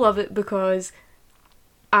also love it because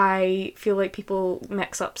I feel like people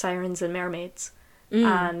mix up sirens and mermaids.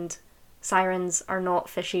 And sirens are not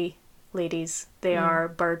fishy ladies. They are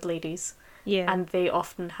bird ladies. Yeah. And they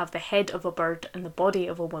often have the head of a bird and the body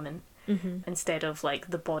of a woman. Instead of like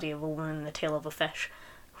the body of a woman and the tail of a fish,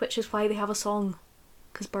 which is why they have a song,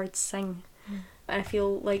 because birds sing. And I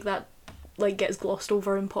feel like that like gets glossed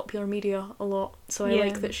over in popular media a lot, so I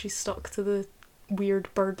like that she's stuck to the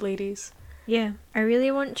weird bird ladies. Yeah, I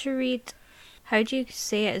really want to read, how do you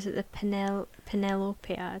say it? Is it the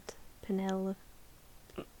Penelopiad? Penelopiad?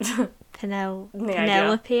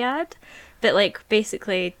 But like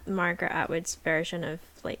basically Margaret Atwood's version of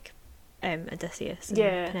like Odysseus and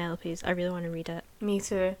Penelope's. I really want to read it. Me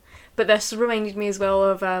too. But this reminded me as well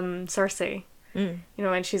of Circe. You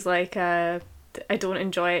know, when she's like, I don't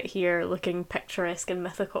enjoy it here, looking picturesque and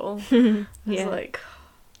mythical. I was like,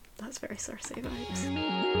 that's very Circe vibes.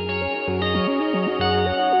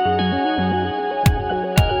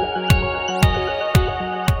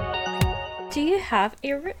 Do you have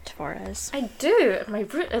a root for us? I do. My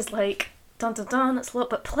root is like, dun dun dun, it's a little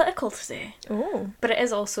bit political today. Oh. But it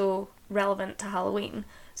is also relevant to Halloween.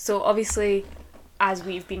 So obviously, as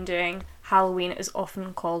we've been doing, Halloween is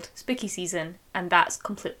often called spooky season, and that's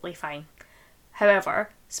completely fine. However,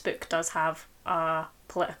 spook does have a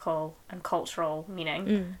political and cultural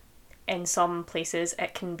meaning. In some places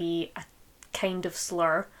it can be a kind of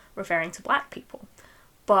slur referring to black people.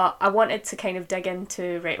 But I wanted to kind of dig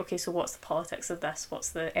into, right, okay, so what's the politics of this? What's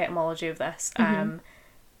the etymology of this? And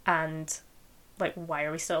like, why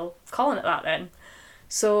are we still calling it that then?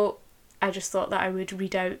 So I just thought that I would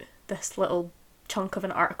read out this little chunk of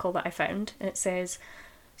an article that I found, and it says,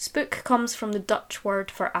 spook comes from the Dutch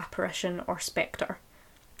word for apparition or spectre.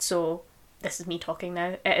 So this is me talking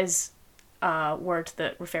now. It is a word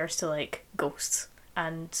that refers to like ghosts,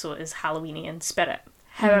 and so it is Halloweenian spirit.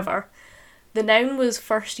 However, The noun was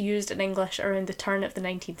first used in English around the turn of the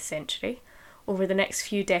 19th century. Over the next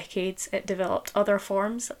few decades, it developed other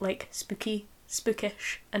forms like spooky,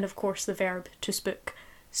 spookish, and of course the verb to spook.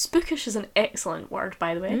 Spookish is an excellent word,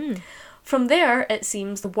 by the way. From there, it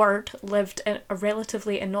seems the word lived a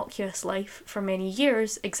relatively innocuous life for many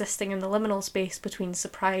years, existing in the liminal space between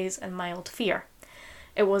surprise and mild fear.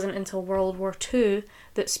 It wasn't until World War II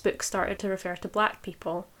that spook started to refer to black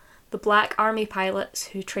people. The black army pilots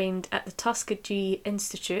who trained at the Tuskegee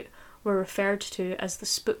Institute were referred to as the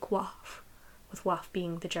Spookwaff, with Waff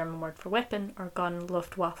being the German word for weapon, or gun.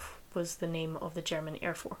 Luftwaffe was the name of the German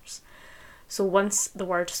Air Force. So once the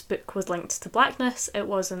word spook was linked to blackness, it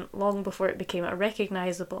wasn't long before it became a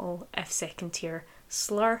recognisable, if second-tier,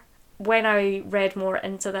 slur. When I read more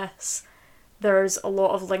into this, there's a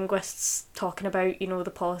lot of linguists talking about,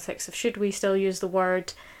 the politics of should we still use the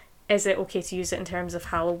word, is it okay to use it in terms of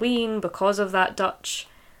Halloween because of that Dutch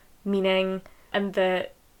meaning, and the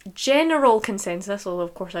general consensus, although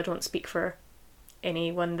of course I don't speak for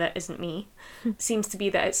anyone that isn't me, seems to be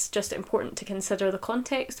that it's just important to consider the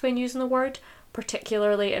context when using the word,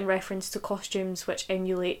 particularly in reference to costumes which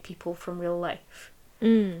emulate people from real life.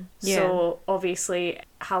 Yeah. So obviously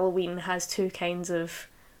Halloween has two kinds of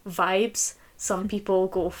vibes. Some people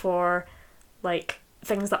go for like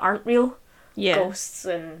things that aren't real, ghosts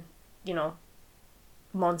and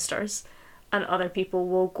monsters, and other people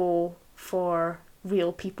will go for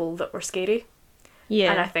real people that were scary.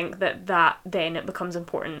 And I think that then it becomes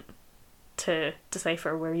important to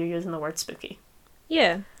decipher where you're using the word spooky.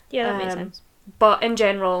 Yeah, that makes sense. But in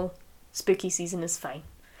general, spooky season is fine.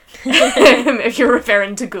 If you're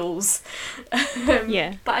referring to ghouls. But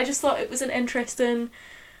I just thought it was an interesting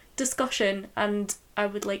discussion, and I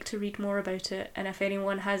would like to read more about it, and if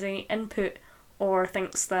anyone has any input or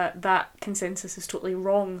thinks that consensus is totally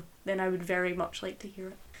wrong, then I would very much like to hear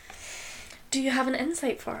it. Do you have an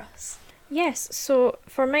insight for us? Yes, so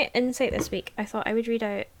for my insight this week, I thought I would read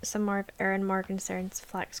out some more of Erin Morgenstern's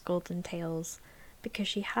Flax Golden Tales, because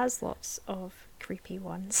she has lots of creepy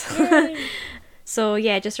ones. So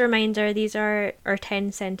just a reminder, these are our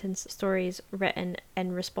 10-sentence stories written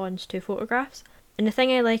in response to photographs. And the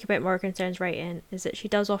thing I like about Morgenstern's writing is that she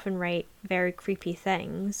does often write very creepy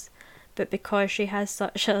things, but because she has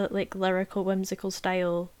such a lyrical, whimsical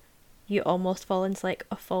style, you almost fall into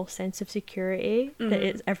a false sense of security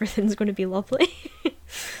that everything's going to be lovely.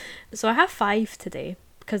 So I have 5 today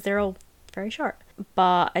because they're all very short,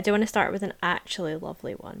 but I do want to start with an actually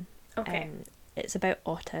lovely one. Okay. It's about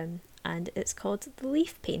autumn, and it's called The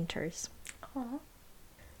Leaf Painters. Aww.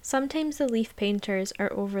 Sometimes the leaf painters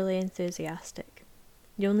are overly enthusiastic.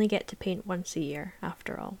 You only get to paint once a year,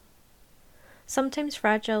 after all. Sometimes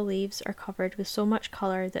fragile leaves are covered with so much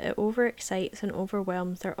colour that it overexcites and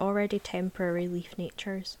overwhelms their already temporary leaf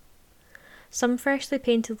natures. Some freshly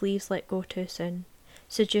painted leaves let go too soon,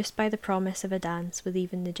 seduced by the promise of a dance with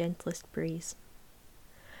even the gentlest breeze.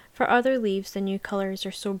 For other leaves, the new colours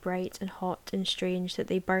are so bright and hot and strange that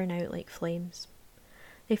they burn out like flames.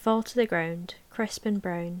 They fall to the ground, crisp and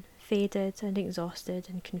brown, faded and exhausted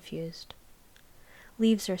and confused.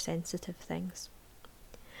 Leaves are sensitive things.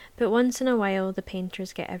 But once in a while the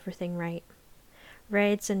painters get everything right.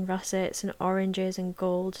 Reds and russets and oranges and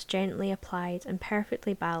golds gently applied and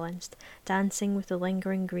perfectly balanced, dancing with the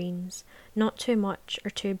lingering greens, not too much or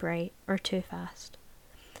too bright or too fast.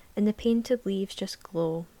 And the painted leaves just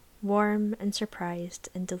glow, warm and surprised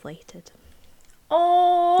and delighted.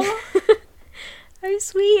 Oh, how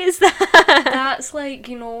sweet is that? That's when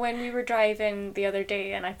we were driving the other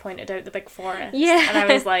day and I pointed out the big forest. Yeah. And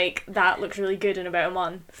I was like, that looks really good in about a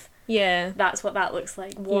month. Yeah. That's what that looks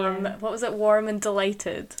like. Warm. Yeah. What was it? Warm and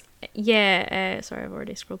delighted. Yeah. Sorry, I've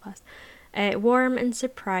already scrolled past. Warm and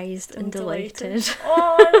surprised and delighted.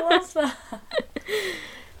 Oh, I love that.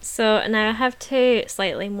 So now I have 2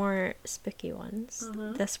 slightly more spooky ones.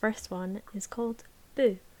 Mm-hmm. This first one is called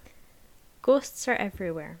Boo. Ghosts are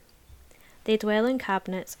everywhere. They dwell in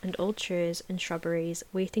cabinets and old shoes and shrubberies,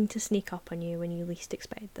 waiting to sneak up on you when you least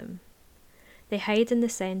expect them. They hide in the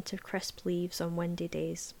scent of crisp leaves on windy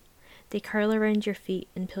days. They curl around your feet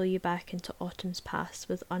and pull you back into autumn's past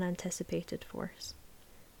with unanticipated force.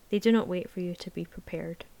 They do not wait for you to be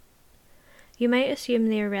prepared. You might assume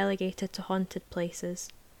they are relegated to haunted places,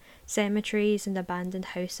 cemeteries and abandoned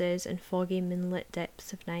houses and foggy moonlit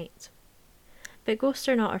depths of night. But ghosts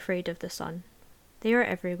are not afraid of the sun. They are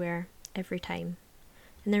everywhere, every time,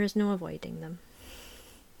 and there is no avoiding them.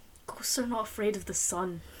 Ghosts are not afraid of the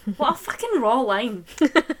sun. What a fucking raw line.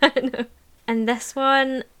 I know. And this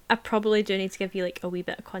one, I probably do need to give you like a wee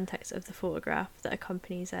bit of context of the photograph that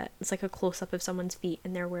accompanies it. It's like a close-up of someone's feet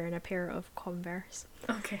and they're wearing a pair of Converse.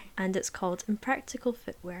 Okay. And it's called Impractical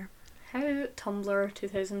Footwear. How Tumblr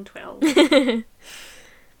 2012.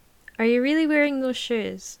 Are you really wearing those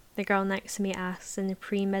shoes? The girl next to me asks in the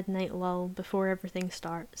pre-midnight lull before everything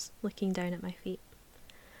starts, looking down at my feet.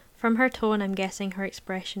 From her tone, I'm guessing her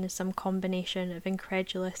expression is some combination of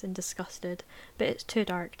incredulous and disgusted, but it's too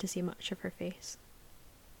dark to see much of her face.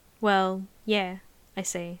 Well, yeah, I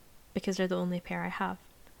say, because they're the only pair I have.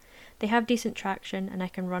 They have decent traction and I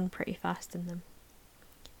can run pretty fast in them.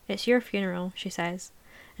 It's your funeral, she says,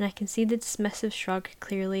 and I can see the dismissive shrug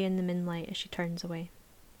clearly in the moonlight as she turns away.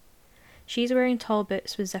 She's wearing tall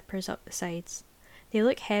boots with zippers up the sides. They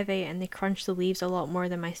look heavy and they crunch the leaves a lot more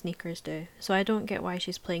than my sneakers do, so I don't get why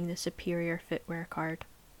she's playing the superior footwear card.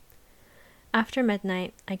 After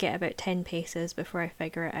midnight, I get about 10 paces before I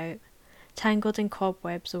figure it out, tangled in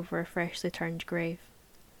cobwebs over a freshly turned grave.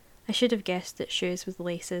 I should have guessed that shoes with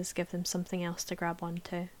laces give them something else to grab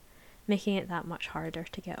onto, making it that much harder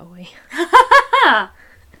to get away.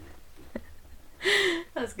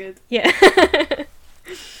 That's good. Yeah.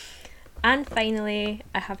 And finally,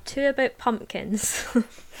 I have 2 about pumpkins.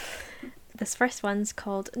 This first one's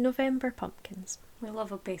called November Pumpkins. We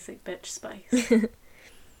love a basic bitch spice. It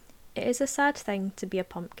is a sad thing to be a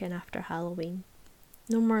pumpkin after Halloween.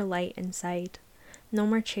 No more light inside. No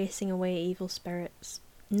more chasing away evil spirits.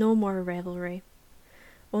 No more revelry.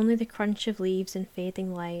 Only the crunch of leaves in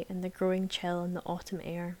fading light and the growing chill in the autumn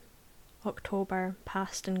air. October,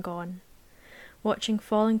 past and gone. Watching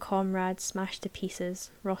fallen comrades smashed to pieces,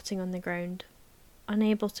 rotting on the ground.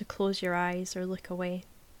 Unable to close your eyes or look away.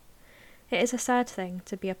 It is a sad thing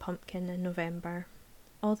to be a pumpkin in November.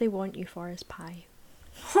 All they want you for is pie.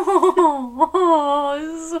 Oh,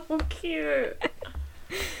 so cute.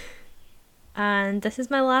 And this is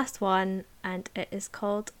my last one, and it is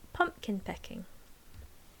called Pumpkin Picking.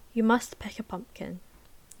 You must pick a pumpkin.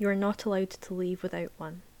 You are not allowed to leave without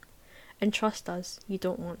one. And trust us, you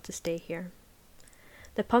don't want to stay here.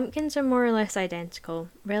 The pumpkins are more or less identical,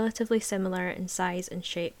 relatively similar in size and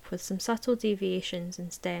shape, with some subtle deviations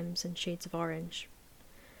in stems and shades of orange.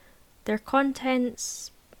 Their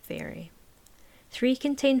contents vary. 3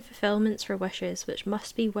 contain fulfillments for wishes which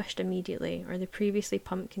must be wished immediately, or the previously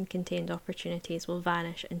pumpkin-contained opportunities will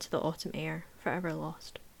vanish into the autumn air, forever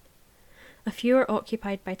lost. A few are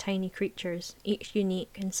occupied by tiny creatures, each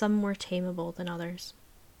unique and some more tameable than others.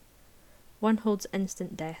 One holds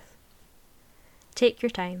instant death. Take your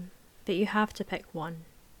time, but you have to pick one.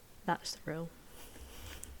 That's the rule.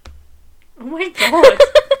 Oh my god.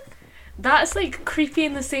 That's like creepy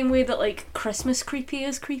in the same way that like Christmas creepy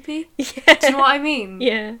is creepy. Yeah. Do you know what I mean?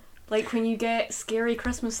 Yeah. Like when you get scary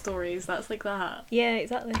Christmas stories, that's like that. Yeah,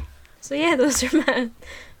 exactly. So yeah, those are my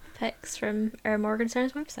picks from our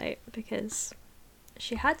Morgenstern's website, because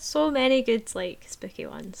she had so many good like spooky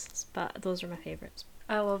ones, but those are my favourites.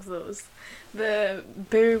 I love those. The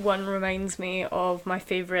Boo one reminds me of my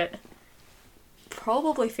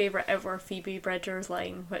probably favourite ever Phoebe Bridgers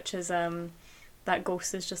line, which is that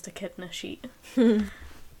ghost is just a kid in a sheet.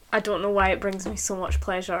 I don't know why it brings me so much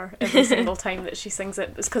pleasure every single time that she sings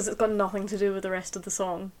it. It's because it's got nothing to do with the rest of the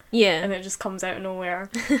song. Yeah. And it just comes out of nowhere.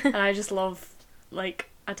 And I just love, like,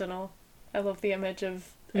 I don't know, I love the image of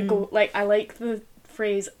a ghost. Like, I like the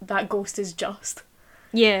phrase, that ghost is just.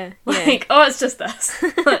 Yeah. Like, oh, it's just this.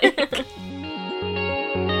 Like,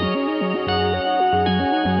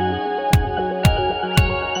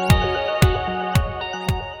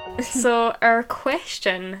 so our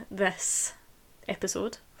question this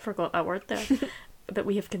episode, forgot that word there, that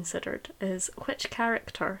we have considered is, which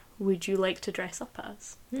character would you like to dress up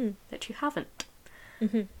as that you haven't?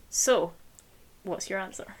 Mm-hmm. So, what's your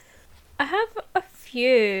answer? I have a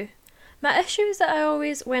few. My issue is that I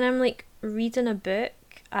always, when I'm like reading a book,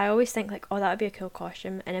 I always think like, oh, that would be a cool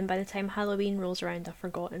costume, and then by the time Halloween rolls around, I've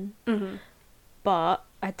forgotten. Mm-hmm. But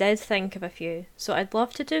I did think of a few. So I'd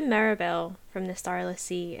love to do Mirabelle from the Starless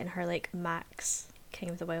Sea in her like Max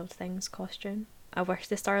King of the Wild Things costume. I wish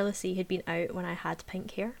the Starless Sea had been out when I had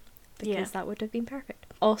pink hair, because that would have been perfect.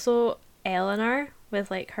 Also, Eleanor with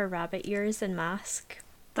like her rabbit ears and mask.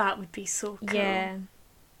 That would be so cool. Yeah.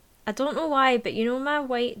 I don't know why, but you know my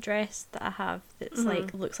white dress that I have that's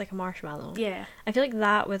like looks like a marshmallow? Yeah. I feel like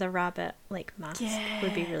that with a rabbit like mask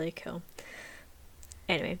would be really cool.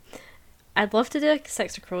 Anyway, I'd love to do like a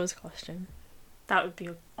Six of Crows costume. That would be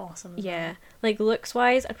awesome. Yeah. Like looks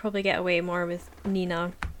wise, I'd probably get away more with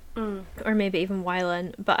Nina or maybe even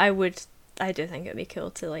Wylan, but I do think it'd be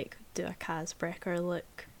cool to like do a Kaz Brecker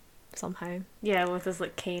look somehow. Yeah, with his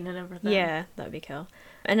like cane and everything. Yeah, that'd be cool.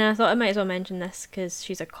 And I thought I might as well mention this because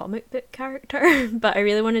she's a comic book character, but I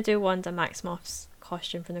really want to do Wanda Maximoff's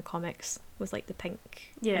costume from the comics with like the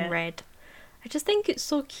pink and red. I just think it's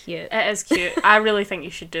so cute. It is cute. I really think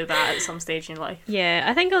you should do that at some stage in your life. Yeah,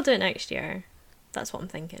 I think I'll do it next year. That's what I'm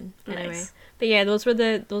thinking. Anyway. Nice. But yeah, those were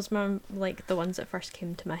like the ones that first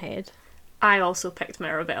came to my head. I also picked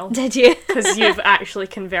Mirabelle. Did you? Because you've actually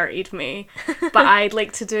converted me. But I'd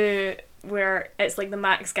like to do where it's like the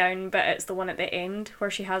Max gown, but it's the one at the end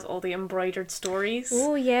where she has all the embroidered stories.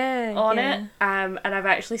 Oh yeah. On it. And I've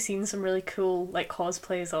actually seen some really cool like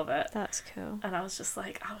cosplays of it. That's cool. And I was just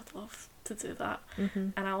like, I would love to do that. Mm-hmm.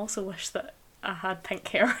 And I also wish that I had pink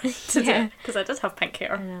hair to do, because I did have pink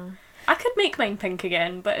hair. I know. I could make mine pink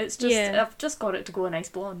again, but it's just I've just got it to go a nice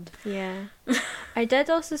blonde. Yeah. I did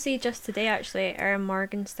also see just today actually, Erin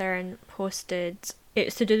Morgenstern posted,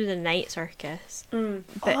 it's to do with the night circus. Oh,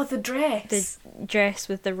 the dress. The dress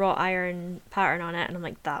with the wrought iron pattern on it, and I'm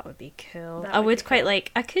like, that would be cool. That I would would be quite cool.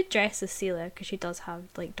 like, I could dress as Celia because she does have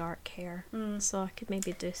like dark hair, so I could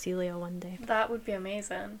maybe do Celia one day. That would be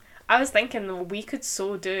amazing. I was thinking though, we could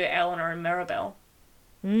so do Eleanor and Mirabelle,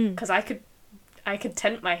 because I could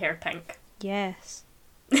tint my hair pink. Yes.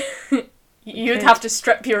 You'd could. have to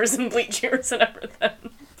strip yours and bleach yours and everything.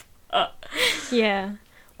 Yeah.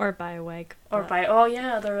 Or buy a wig. Or but- buy,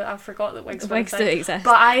 I forgot that wigs were Wigs do inside. exist.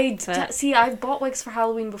 But see, I've bought wigs for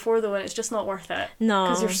Halloween before though, and it's just not worth it. No.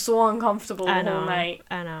 Because you're so uncomfortable the I know. whole night.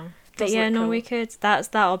 I know. But Does yeah, look no, cool. we could.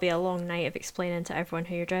 That'll be a long night of explaining to everyone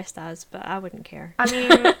who you're dressed as, but I wouldn't care. I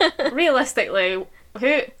mean, realistically,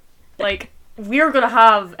 we're gonna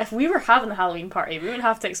have, if we were having a Halloween party, we wouldn't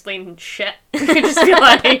have to explain shit. We could just be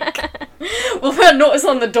like, we'll put a notice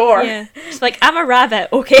on the door. Yeah. It's like, I'm a rabbit,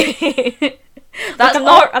 okay. That's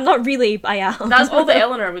I'm not really, but I am. That's all that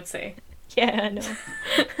Eleanor would say. Yeah, I know.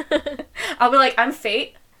 I'll be like, I'm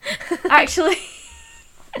Fate. Actually.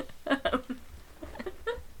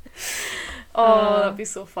 That'd be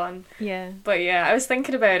so fun. Yeah. But yeah, I was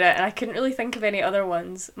thinking about it and I couldn't really think of any other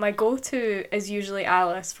ones. My go-to is usually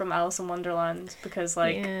Alice from Alice in Wonderland because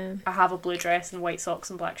I have a blue dress and white socks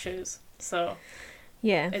and black shoes. So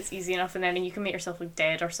Yeah. it's easy enough, and then you can make yourself look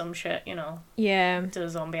dead or some shit, Yeah. do a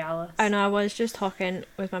zombie Alice. I know, I was just talking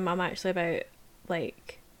with my mum actually about,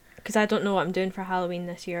 like, because I don't know what I'm doing for Halloween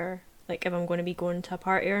this year, like if I'm going to be going to a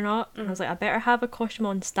party or not. And I was like, I better have a costume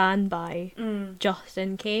on standby just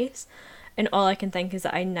in case. And all I can think is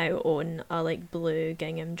that I now own a like blue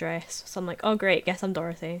gingham dress. So I'm like, oh great, guess I'm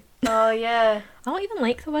Dorothy. Oh yeah. I don't even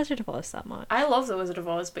like the Wizard of Oz that much. I love the Wizard of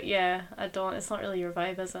Oz, but yeah, I don't. It's not really your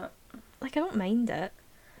vibe, is it? Like, I don't mind it.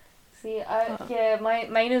 See,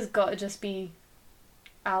 mine has got to just be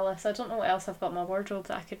Alice. I don't know what else I've got in my wardrobe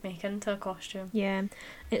that I could make into a costume. Yeah.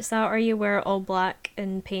 It's that, or you wear it all black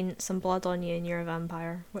and paint some blood on you and you're a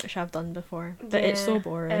vampire, which I've done before. But it's so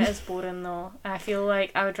boring. It is boring though. I feel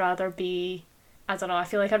like I would rather be, I don't know, I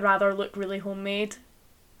feel like I'd rather look really homemade.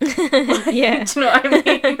 Yeah. Do you know what I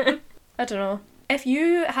mean? I don't know. If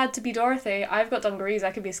you had to be Dorothy, I've got dungarees,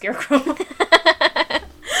 I could be a scarecrow.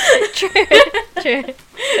 True.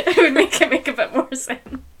 It would make a bit more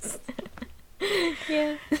sense.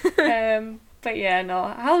 Yeah. But yeah, no,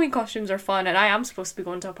 Halloween costumes are fun, and I am supposed to be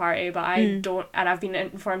going to a party, but I don't, and I've been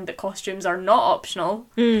informed that costumes are not optional.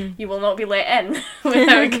 You will not be let in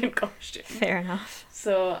without a good costume. Fair enough.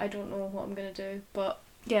 So I don't know what I'm going to do, but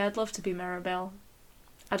yeah, I'd love to be Mirabelle.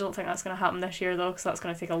 I don't think that's going to happen this year though, because that's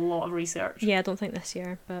going to take a lot of research. Yeah, I don't think this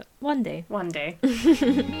year, but one day. One day.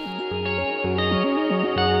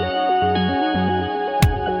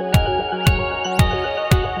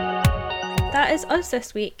 That is us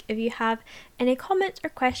this week. If you have any comments or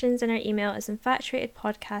questions, then our email is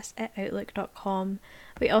infatuatedpodcast@outlook.com.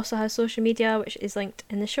 We also have social media, which is linked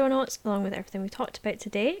in the show notes, along with everything we talked about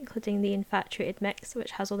today, including the Infatuated Mix,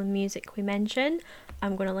 which has all the music we mentioned.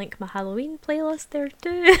 I'm going to link my Halloween playlist there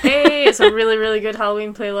too. Hey, it's a really, really good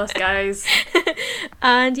Halloween playlist, guys.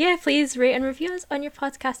 And yeah, please rate and review us on your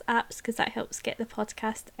podcast apps, because that helps get the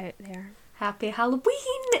podcast out there. Happy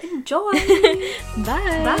Halloween! Enjoy!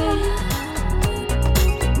 Bye! Bye!